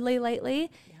rapidly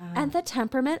lately. Yeah. And the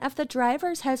temperament of the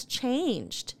drivers has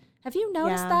changed. Have you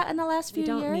noticed that in the last few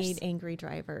years? We don't need angry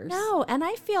drivers. No. And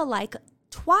I feel like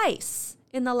twice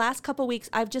in the last couple weeks,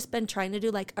 I've just been trying to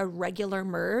do like a regular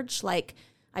merge, like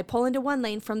I pull into one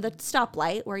lane from the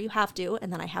stoplight where you have to,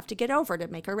 and then I have to get over to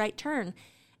make a right turn.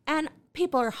 And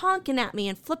people are honking at me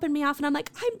and flipping me off, and I'm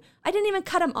like, I didn't even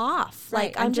cut them off.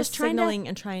 Right. Like I'm just signaling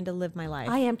and trying to live my life.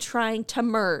 I am trying to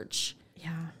merge.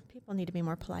 Yeah, people need to be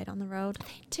more polite on the road.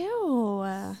 They do.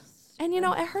 And you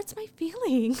know, it hurts my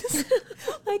feelings.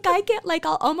 Like I get like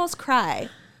I'll almost cry.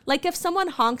 Like if someone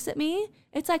honks at me,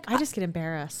 it's like I just get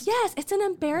embarrassed. Yes, it's an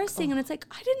embarrassing, and it's like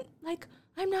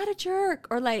I'm not a jerk,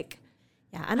 or like.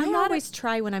 Yeah, and I always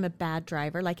try when I'm a bad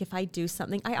driver, like if I do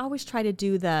something, I always try to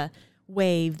do the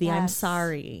wave, the I'm Yes.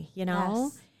 sorry, you know?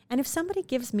 Yes. And if somebody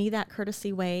gives me that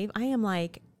courtesy wave, I am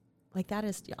like that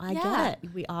is, I Yeah. get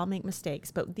it. We all make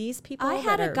mistakes, but these people I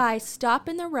had that a are- guy stop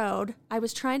in the road. I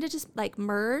was trying to just like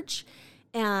merge,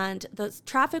 and the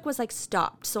traffic was like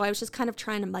stopped. So I was just kind of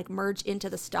trying to like merge into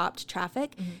the stopped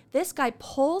traffic. This guy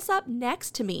pulls up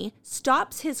next to me,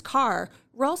 stops his car,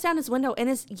 rolls down his window, and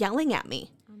is yelling at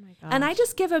me. Oh my gosh. And I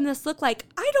just give him this look like,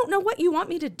 I don't know what you want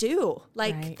me to do.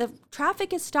 Like, Right. the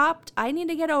traffic is stopped. I need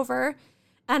to get over.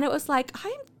 And it was like,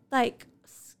 I'm like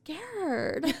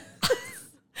scared.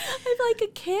 I'm like a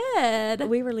kid.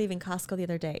 We were leaving Costco the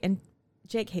other day, and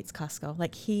Jake hates Costco.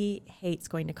 Like, he hates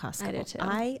going to Costco. I do too.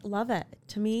 I love it.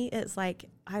 To me, it's like,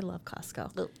 I love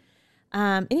Costco.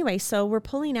 Ugh. Anyway, so we're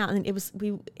pulling out, and it was,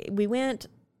 we went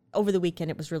over the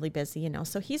weekend. It was really busy, you know.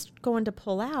 So he's going to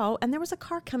pull out, and there was a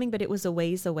car coming, but it was a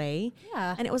ways away.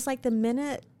 Yeah. And it was like the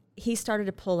minute he started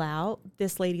to pull out,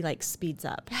 this lady like speeds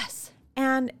up. Yes.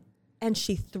 And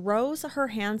she throws her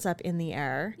hands up in the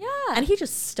air. Yeah. And he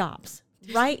just stops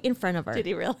right in front of her. Did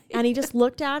he really? And he just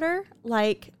looked at her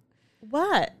like,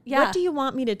 what? Yeah. What do you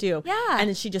want me to do? Yeah. And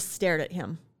then she just stared at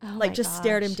him. Oh like my just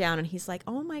stared him gosh. down. And he's like,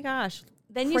 oh my gosh.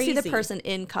 Then you see the crazy. person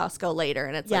in Costco later,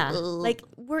 and it's Yeah. like, ugh. Like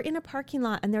we're in a parking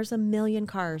lot and there's a million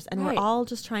cars and Right. we're all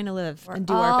just trying to live we're and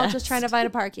do all our best. just trying to find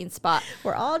a parking spot.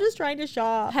 We're all just trying to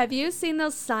shop. Have you seen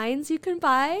those signs you can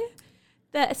buy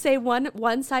that say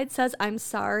one side says I'm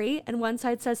sorry and one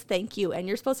side says thank you, and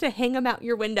you're supposed to hang them out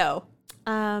your window?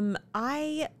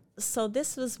 So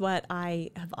this was what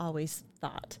I have always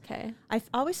thought. Okay. I've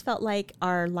always felt like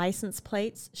our license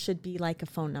plates should be like a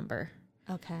phone number.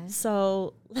 Okay.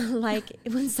 So like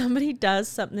when somebody does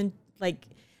something like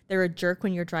they're a jerk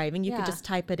when you're driving, you Yeah. could just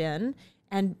type it in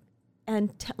and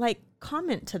like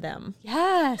comment to them.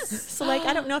 Yes. So like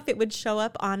I don't know if it would show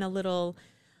up on a little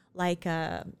like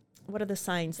what are the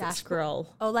signs that Dashboard.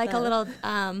 scroll? Oh, like a little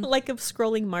Like a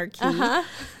scrolling marquee. Uh-huh.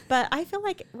 But I feel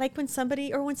like when somebody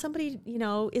you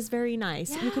know is very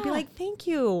nice, you could be Yeah. like thank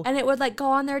you. and it would like go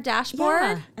on their dashboard.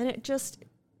 Yeah. And it just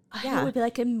It would be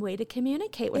like a way to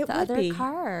communicate with it the would other be.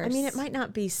 cars. I mean, it might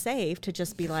not be safe to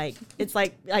just be like, it's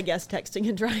like, I guess, texting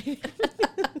and driving.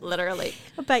 literally.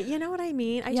 But you know what I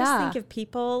mean? I just Yeah. think if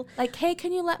people, Like, hey,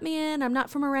 can you let me in? I'm not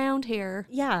from around here.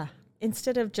 yeah,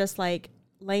 instead of just like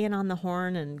laying on the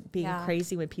horn and being Yeah.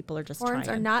 crazy when people are just Horns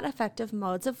trying. are not effective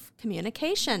modes of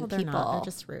communication, Well, they're people. not. They're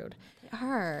just rude. They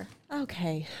are.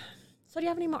 Okay. So do you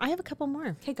have any more? I have a couple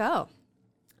more. Okay, go.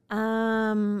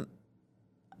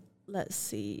 Let's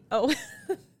see. Oh,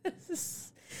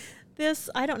 this,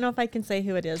 I don't know if I can say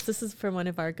who it is. This is from one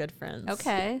of our good friends.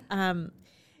 Okay.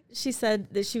 She said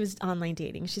that she was online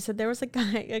dating. She said there was a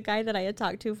guy that I had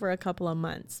talked to for a couple of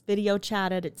months, video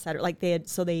chatted, etc. Like they,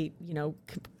 you know,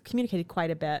 communicated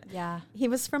quite a bit. Yeah. He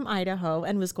was from Idaho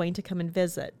and was going to come and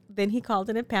visit. Then he called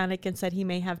in a panic and said he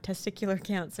may have testicular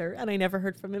cancer, and I never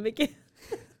heard from him again.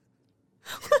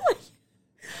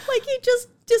 Like he just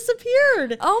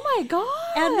disappeared. Oh my god.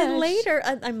 And then later,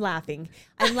 I'm laughing.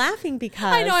 I'm laughing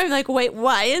because I know. I'm like, wait,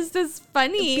 why is this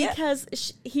funny?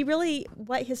 because he really,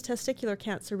 what his testicular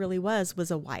cancer really was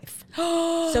a wife.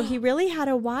 So he really had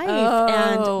a wife.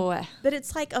 Oh. But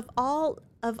it's like of all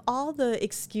the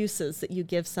excuses that you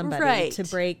give somebody Right. to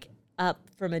break up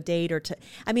from a date or to,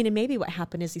 I mean, and maybe what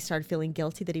happened is he started feeling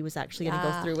guilty that he was actually going to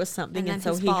go through with something. And And, then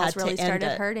so his he balls had really to end started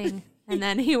it. hurting. And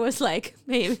then he was like,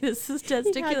 maybe this is He had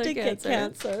testicular to get cancer.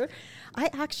 cancer. I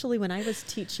actually, when I was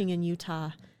teaching in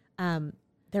Utah,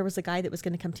 there was a guy that was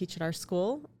going to come teach at our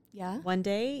school. Yeah. One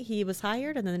day he was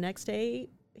hired, and then the next day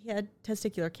he had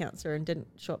testicular cancer and didn't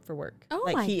show up for work. Oh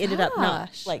like my he ended up not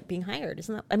gosh. like being hired.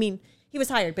 Isn't that? I mean, he was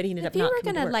hired, but he ended If up you not. were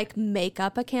coming gonna to work. like make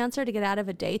up a cancer to get out of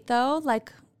a date, though,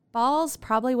 like balls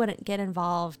probably wouldn't get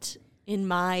involved in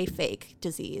my fake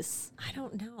disease. I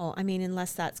don't know. I mean,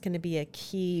 unless that's going to be a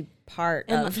key part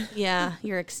And of. yeah,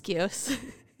 your excuse.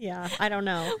 Yeah, I don't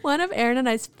know. One of Aaron and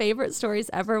I's favorite stories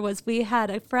ever was we had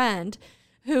a friend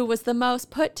who was the most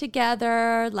put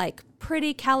together, like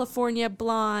pretty California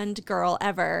blonde girl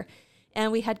ever.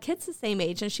 And we had kids the same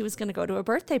age, and she was going to go to a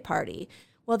birthday party.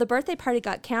 Well, the birthday party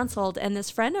got canceled, and this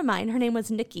friend of mine, her name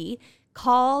was Nikki,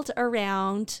 called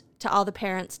around to all the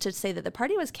parents to say that the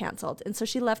party was canceled. And so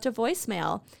she left a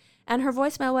voicemail. And her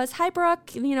voicemail was, "Hi,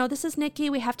 Brooke, you know, this is Nikki.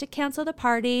 We have to cancel the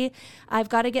party. I've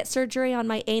got to get surgery on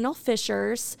my anal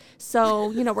fissures.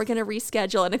 So, you know, we're going to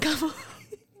reschedule in a couple."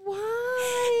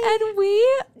 Why? And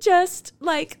we just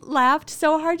like laughed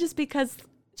so hard just because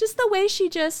just the way she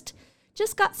just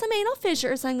got some anal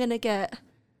fissures I'm going to get.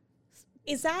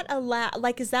 Is that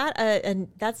is that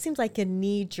that seems like a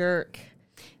knee jerk.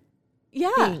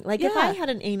 thing. Like if I yeah. had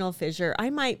an anal fissure, I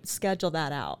might schedule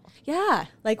that out. Yeah.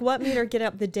 Like what made her get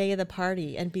up the day of the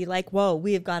party and be like, whoa,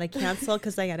 we have got to cancel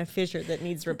because I got a fissure that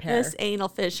needs repair. This anal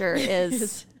fissure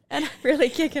is and really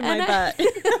kicking my butt.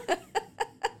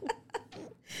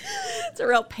 It's a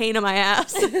real pain in my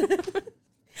ass.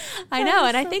 I know.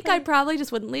 And I think I probably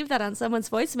just wouldn't leave that on someone's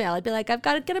voicemail. I'd be like, I've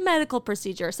got to get a medical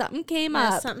procedure. Something came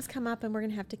up. Something's come up and we're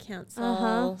going to have to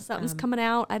cancel. Something's coming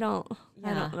out. I don't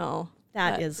know.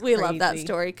 That But is we love that crazy.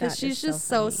 story because That she's is so just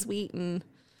so funny. sweet and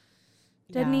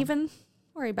didn't Yeah. even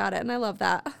worry about it. And I love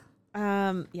that.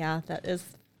 Yeah, that is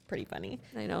pretty funny.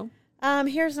 I know.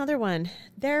 Here's another one.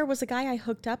 There was a guy I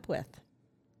hooked up with.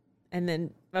 And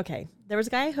then, there was a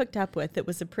guy I hooked up with that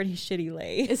was a pretty shitty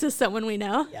lay. Is this someone we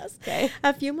know? Yes. Okay.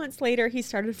 A few months later, he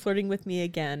started flirting with me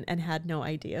again and had no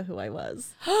idea who I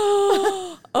was.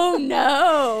 Oh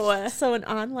no. So an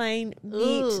online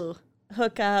meet, Ooh.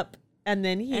 hookup, and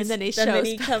then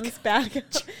he comes back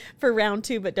for round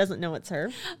 2, but doesn't know it's her.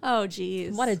 Oh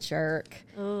geez. What a jerk.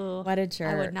 Ooh. What a jerk.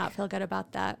 I would not feel good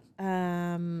about that.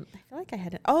 I feel like I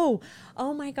had it. Oh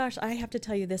my gosh. I have to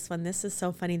tell you this one. This is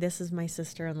so funny. This is my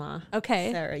sister-in-law.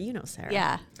 Okay. Sarah. You know Sarah.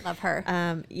 Yeah. Love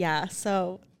her. Yeah.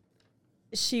 So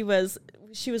she was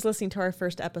listening to our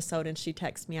first episode and she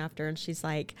texted me after and she's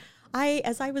like,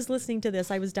 as I was listening to this,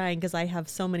 I was dying because I have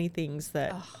so many things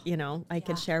that, I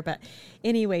can share. But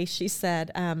anyway, she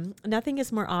said, nothing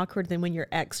is more awkward than when your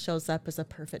ex shows up as a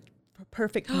perfect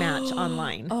match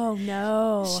online. Oh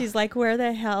no. She's like, where's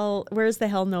the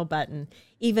hell no button?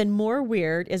 Even more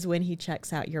weird is when he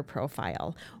checks out your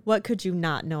profile. What could you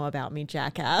not know about me,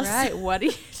 jackass? Right. What are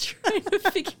you trying to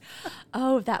figure?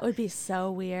 Oh, that would be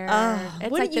so weird.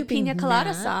 It's wouldn't like the you be Pina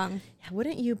Colada mad? song.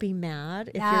 Wouldn't you be mad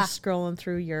if Yeah. you're scrolling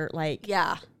through your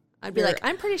Yeah. I'd be like,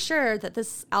 I'm pretty sure that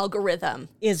this algorithm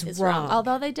is wrong. wrong.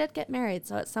 Although they did get married,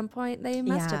 so at some point they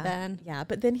must have Yeah. been. Yeah,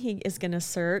 but then he is going to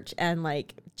search and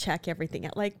check everything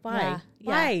out. Like, why?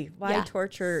 Yeah. Why Yeah.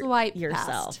 torture Swipe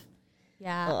yourself? past.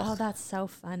 Yeah. Ugh. Oh, that's so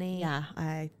funny. Yeah,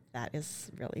 that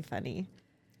is really funny.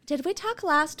 Did we talk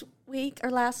last week or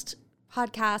last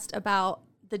podcast about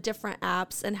the different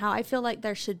apps and how I feel like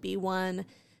there should be one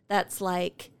that's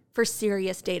like for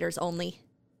serious daters only?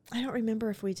 I don't remember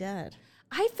if we did.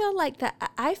 I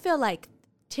feel like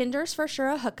Tinder's for sure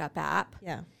a hookup app.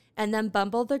 Yeah. And then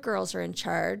Bumble, the girls are in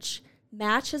charge.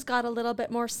 Match has got a little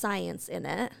bit more science in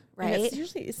it, And right?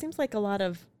 it seems like a lot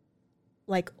of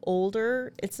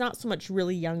older. It's not so much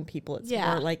really young people. It's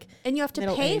more like and you have to pay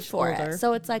middle-aged, for older. it.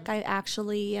 So it's like I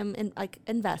actually am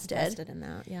invested. in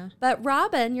that. Yeah. But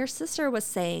Robin, your sister, was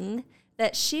saying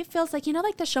that she feels like,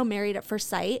 like the show Married at First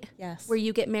Sight? Yes. Where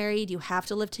you get married, you have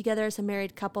to live together as a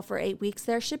married couple for 8 weeks.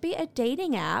 There should be a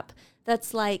dating app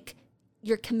that's like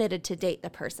you're committed to date the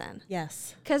person.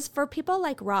 Yes. Because for people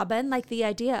like Robin, like the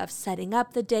idea of setting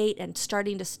up the date and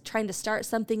trying to start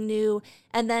something new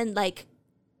and then like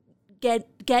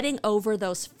getting over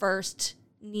those first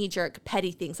knee-jerk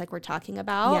petty things like we're talking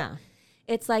about. Yeah.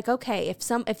 It's like, okay,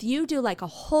 if you do like a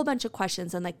whole bunch of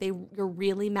questions and like you're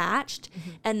really matched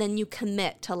and then you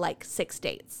commit to like 6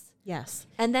 dates. Yes.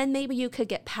 And then maybe you could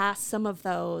get past some of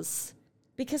those.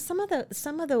 Because some of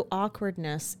the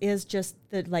awkwardness is just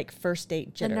the first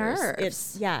date jitters.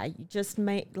 nerves. It's just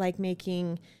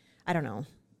making, I don't know,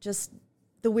 just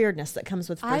the weirdness that comes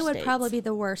with first I would dates. probably be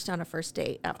the worst on a first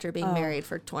date after being married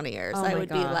for 20 years. Oh I my would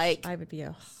be gosh, like I would be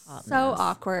a hot so mess.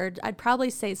 awkward. I'd probably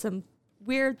say some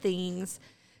weird things.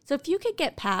 So if you could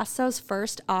get past those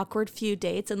first awkward few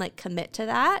dates and like commit to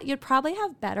that, you'd probably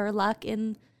have better luck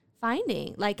in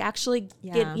finding, like actually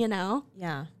Yeah.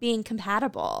 get, being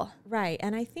compatible. Right.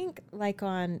 And I think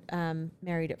on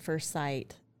Married at First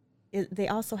Sight, they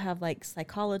also have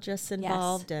psychologists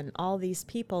involved and all these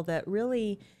people that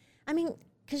really,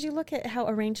 because you look at how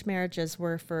arranged marriages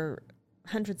were for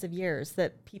hundreds of years,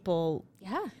 that people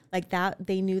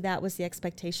they knew that was the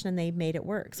expectation and they made it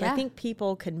work. So I think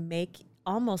people can make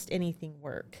almost anything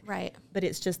work. Right. But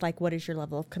it's just what is your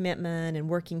level of commitment and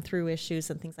working through issues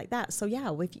and things like that. So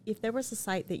yeah, if there was a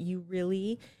site that you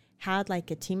really had a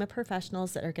team of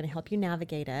professionals that are going to help you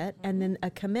navigate it and then a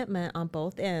commitment on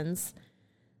both ends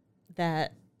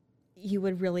that you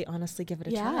would really honestly give it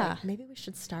a try. Maybe we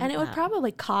should start And it would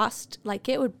probably cost,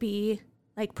 it would be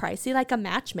pricey, like a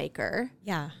matchmaker.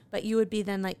 Yeah. But you would be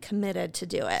then committed to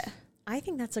do it. I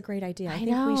think that's a great idea. I I think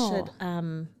we know.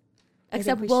 should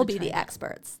Except we we'll should be try the that.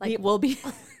 experts. We'll be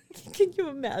Can you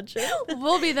imagine?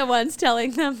 we'll be the ones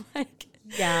telling them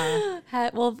Yeah.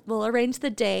 we'll arrange the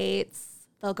dates.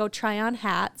 They'll go try on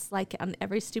hats on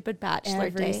every stupid bachelor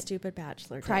Every date. stupid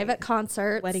bachelor Private date.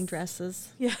 concerts. Wedding dresses.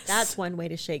 Yes. That's one way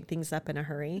to shake things up in a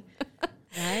hurry.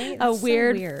 Right? A That's so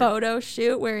weird photo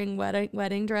shoot wearing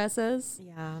wedding dresses.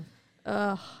 Yeah.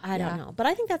 Ugh, I don't know. But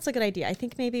I think that's a good idea. I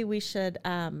think maybe we should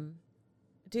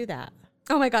do that.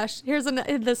 Oh my gosh.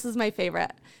 This is my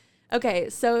favorite. Okay,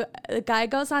 so the guy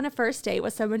goes on a first date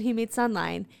with someone he meets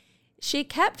online. She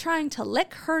kept trying to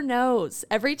lick her nose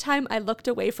every time I looked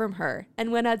away from her.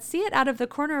 And when I'd see it out of the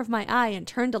corner of my eye and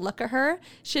turn to look at her,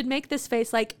 she'd make this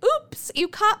face like, oops, you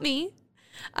caught me.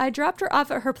 I dropped her off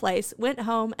at her place, went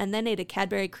home, and then ate a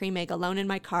Cadbury cream egg alone in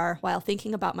my car while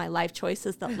thinking about my life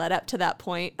choices that led up to that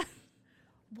point.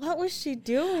 What was she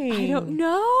doing? I don't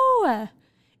know.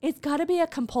 It's got to be a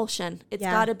compulsion. It's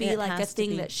got to be like a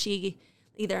thing that she,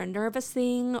 either a nervous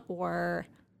thing or...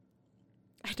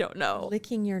 I don't know.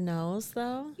 Licking your nose,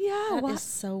 though? Yeah. That is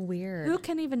so weird. Who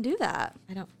can even do that?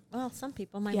 Well, some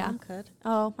people. My mom could.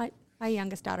 Oh, my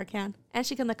youngest daughter can. And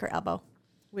she can lick her elbow.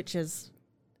 Which is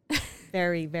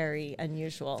very, very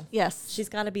unusual. Yes. She's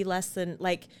got to be less than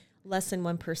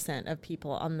 1% of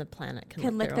people on the planet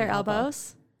can lick their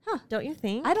elbows. Huh. Don't you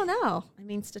think? I don't know. I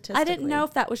mean, statistically. I didn't know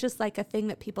if that was just like a thing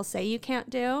that people say you can't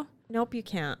do. Nope, you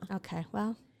can't. Okay,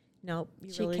 well. Nope.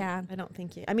 She can. I don't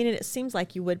think you. I mean, it seems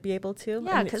like you would be able to.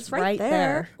 Yeah, because right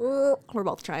there. We're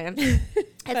both trying.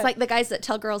 It's like the guys that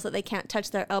tell girls that they can't touch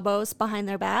their elbows behind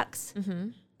their backs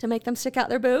to make them stick out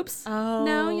their boobs. Oh,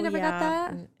 no, you never got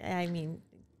that? I mean,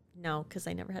 no, because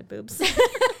I never had boobs. I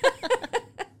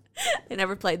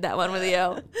never played that one with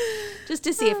you. Just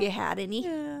to see if you had any.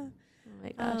 Yeah. Oh, my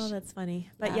gosh. Oh, that's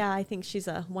funny. But yeah, I think she's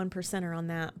a 1%er on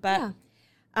that. But,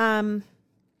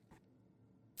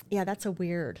 yeah, that's a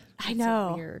weird. I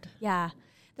know. Weird. Yeah.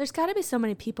 There's got to be so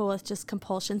many people with just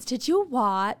compulsions. Did you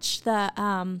watch the,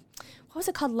 what was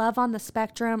it called? Love on the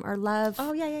Spectrum or Love?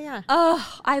 Oh, yeah.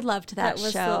 Oh, I loved that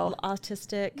was show. The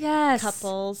autistic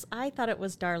couples. I thought it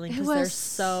was darling because they're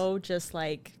so just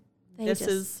like,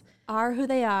 are who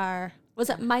they are. Was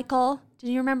it Michael? Do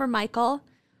you remember Michael?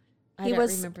 I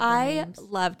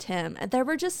loved him. And there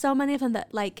were just so many of them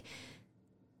that like,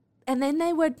 and then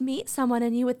they would meet someone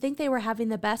and you would think they were having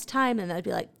the best time and they'd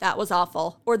be like, that was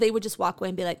awful. Or they would just walk away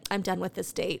and be like, I'm done with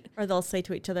this date. Or they'll say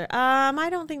to each other, I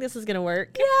don't think this is going to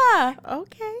work. Yeah.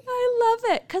 Okay. I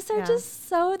love it. Because they're just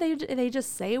so, they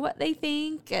just say what they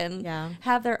think and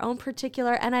have their own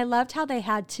particular. And I loved how they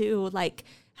had to like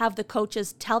have the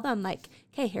coaches tell them like,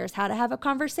 okay, here's how to have a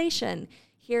conversation.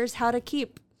 Here's how to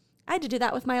keep. I had to do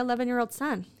that with my 11-year-old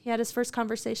son. He had his first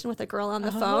conversation with a girl on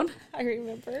the phone. I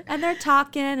remember. And they're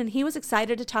talking, and he was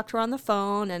excited to talk to her on the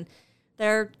phone, and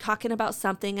they're talking about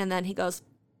something, and then he goes,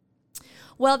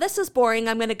 well, this is boring.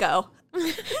 I'm going to go.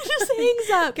 Just hangs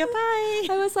up. Goodbye.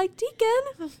 I was like,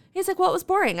 Deacon. He's like, what was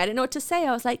boring? I didn't know what to say.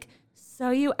 I was like, so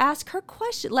you ask her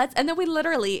question. And then we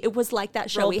literally, it was like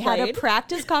that show. We had a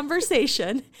practice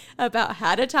conversation about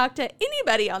how to talk to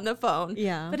anybody on the phone.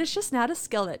 Yeah. But it's just not a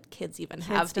skill that kids even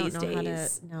have these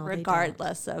days,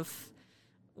 regardless of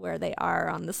where they are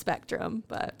on the spectrum.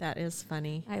 But that is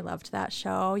funny. I loved that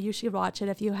show. You should watch it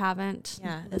if you haven't,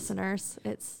 listeners.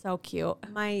 It's so cute.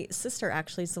 My sister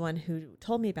actually is the one who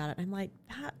told me about it. I'm like,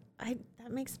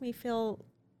 that makes me feel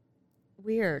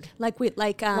weird. Like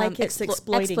it's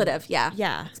exploiting. Expletive, yeah.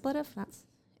 Yeah. Expletive? That's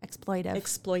exploitive.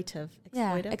 Exploitive.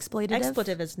 Yeah. Exploitative.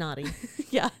 Expletive is naughty.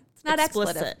 Yeah. It's not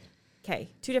explicit. expletive. Okay.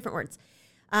 2 different words.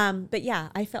 But yeah,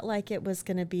 I felt like it was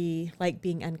going to be like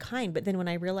being unkind. But then when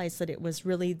I realized that it was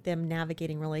really them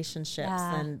navigating relationships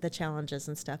and the challenges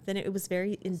and stuff, then it was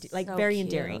very very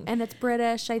endearing. And it's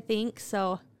British, I think.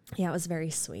 So yeah, it was very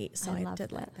sweet. So I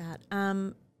did like that.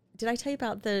 Did I tell you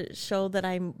about the show that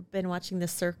I've been watching?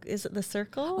 Is it The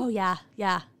Circle? Oh, yeah.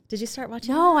 Yeah. Did you start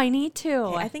watching No, that? I need to.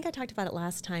 Okay, I think I talked about it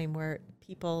last time where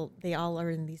people, they all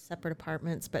are in these separate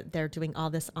apartments, but they're doing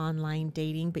all this online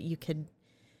dating, but you could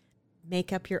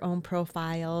make up your own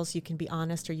profiles. You can be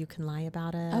honest or you can lie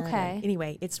about it. Okay.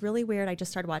 Anyway, it's really weird. I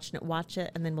just started watching it. Watch it,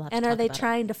 and then we'll have to talk about it. And are they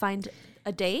trying trying to find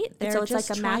a date? They're so it's just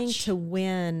like a trying match? to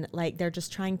win. Like they're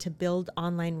just trying to build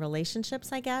online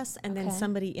relationships, I guess. And then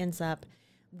somebody ends up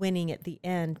winning at the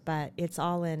end, but it's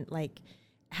all in like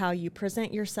how you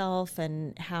present yourself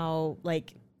and how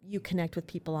like you connect with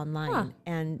people online.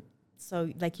 And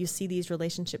so like you see these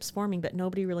relationships forming, but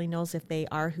nobody really knows if they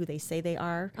are who they say they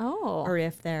are or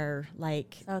if they're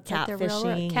like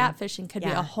catfishing. Catfishing could be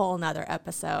a whole nother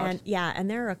episode.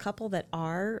 And there are a couple that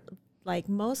are like,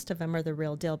 most of them are the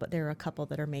real deal, but there are a couple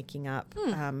that are making up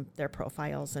their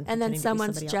profiles and then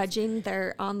someone's judging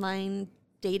their online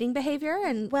dating behavior.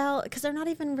 And well, because they're not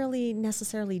even really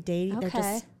necessarily dating. Okay. They're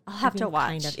just I'll have to watch.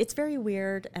 Kind of. It's very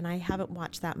weird, and I haven't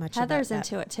watched that much. Heather's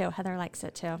into it too. Heather likes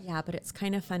it too. Yeah, but it's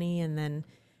kind of funny, and then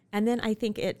I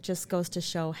think it just goes to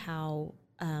show how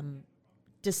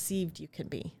deceived you can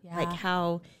be. Like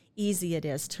how easy it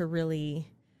is to really,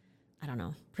 I don't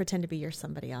know, pretend to be you're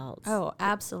somebody else. Oh,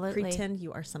 absolutely. Pretend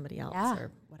you are somebody else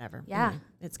or whatever. Yeah. Anyway,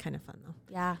 it's kind of fun though.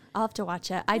 Yeah. I'll have to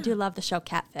watch it. I do love the show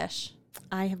Catfish.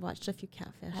 I have watched a few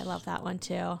Catfish. I love that one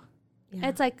too. Yeah.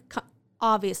 It's like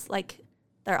obvious, like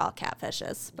they're all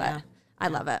catfishes, but I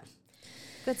love it.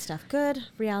 Good stuff. Good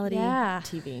reality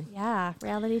TV. Yeah.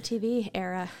 Reality TV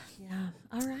era. Yeah.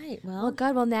 All right. Well,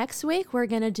 good. Well, next week we're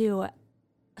going to do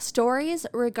stories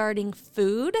regarding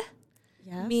food,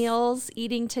 meals,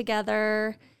 eating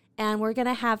together. And we're going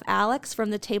to have Alex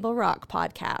from the Table Rock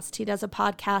podcast. He does a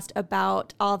podcast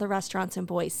about all the restaurants in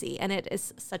Boise. And it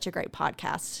is such a great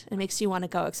podcast. It makes you want to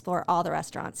go explore all the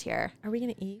restaurants here. Are we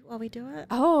going to eat while we do it?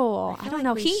 Oh, I don't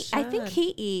know. I think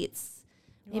he eats.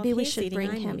 Maybe we should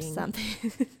bring him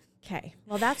something. Okay.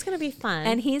 Well, that's going to be fun.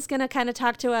 And he's going to kind of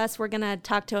talk to us. We're going to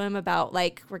talk to him about,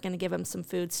 like, we're going to give him some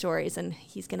food stories, and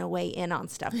he's going to weigh in on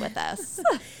stuff with us.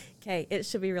 Okay. It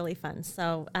should be really fun.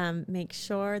 So make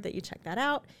sure that you check that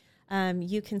out.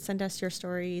 You can send us your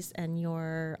stories and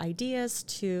your ideas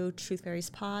to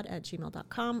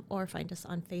truthfairiespod@gmail.com or find us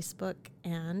on Facebook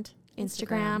and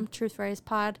Instagram, Truth Fairies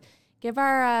Pod. Give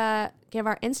our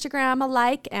Instagram a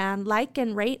like and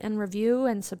rate and review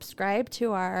and subscribe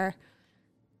to our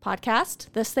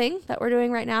podcast, this thing that we're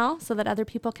doing right now, so that other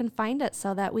people can find it,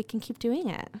 so that we can keep doing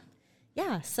it.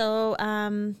 Yeah. So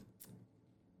I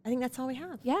think that's all we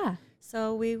have. Yeah.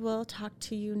 So we will talk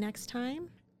to you next time.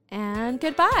 And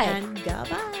goodbye. And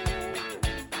goodbye.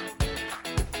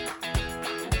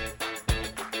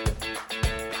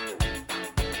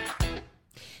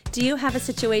 Do you have a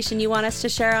situation you want us to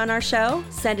share on our show?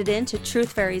 Send it in to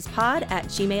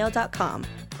truthfairiespod@gmail.com.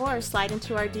 Or slide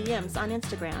into our DMs on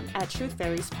Instagram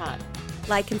 @truthfairiespod.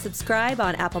 Like and subscribe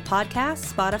on Apple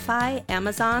Podcasts, Spotify,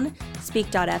 Amazon,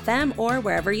 Speak.fm, or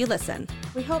wherever you listen.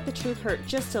 We hope the truth hurt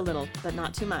just a little, but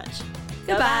not too much.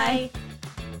 Goodbye. Bye-bye.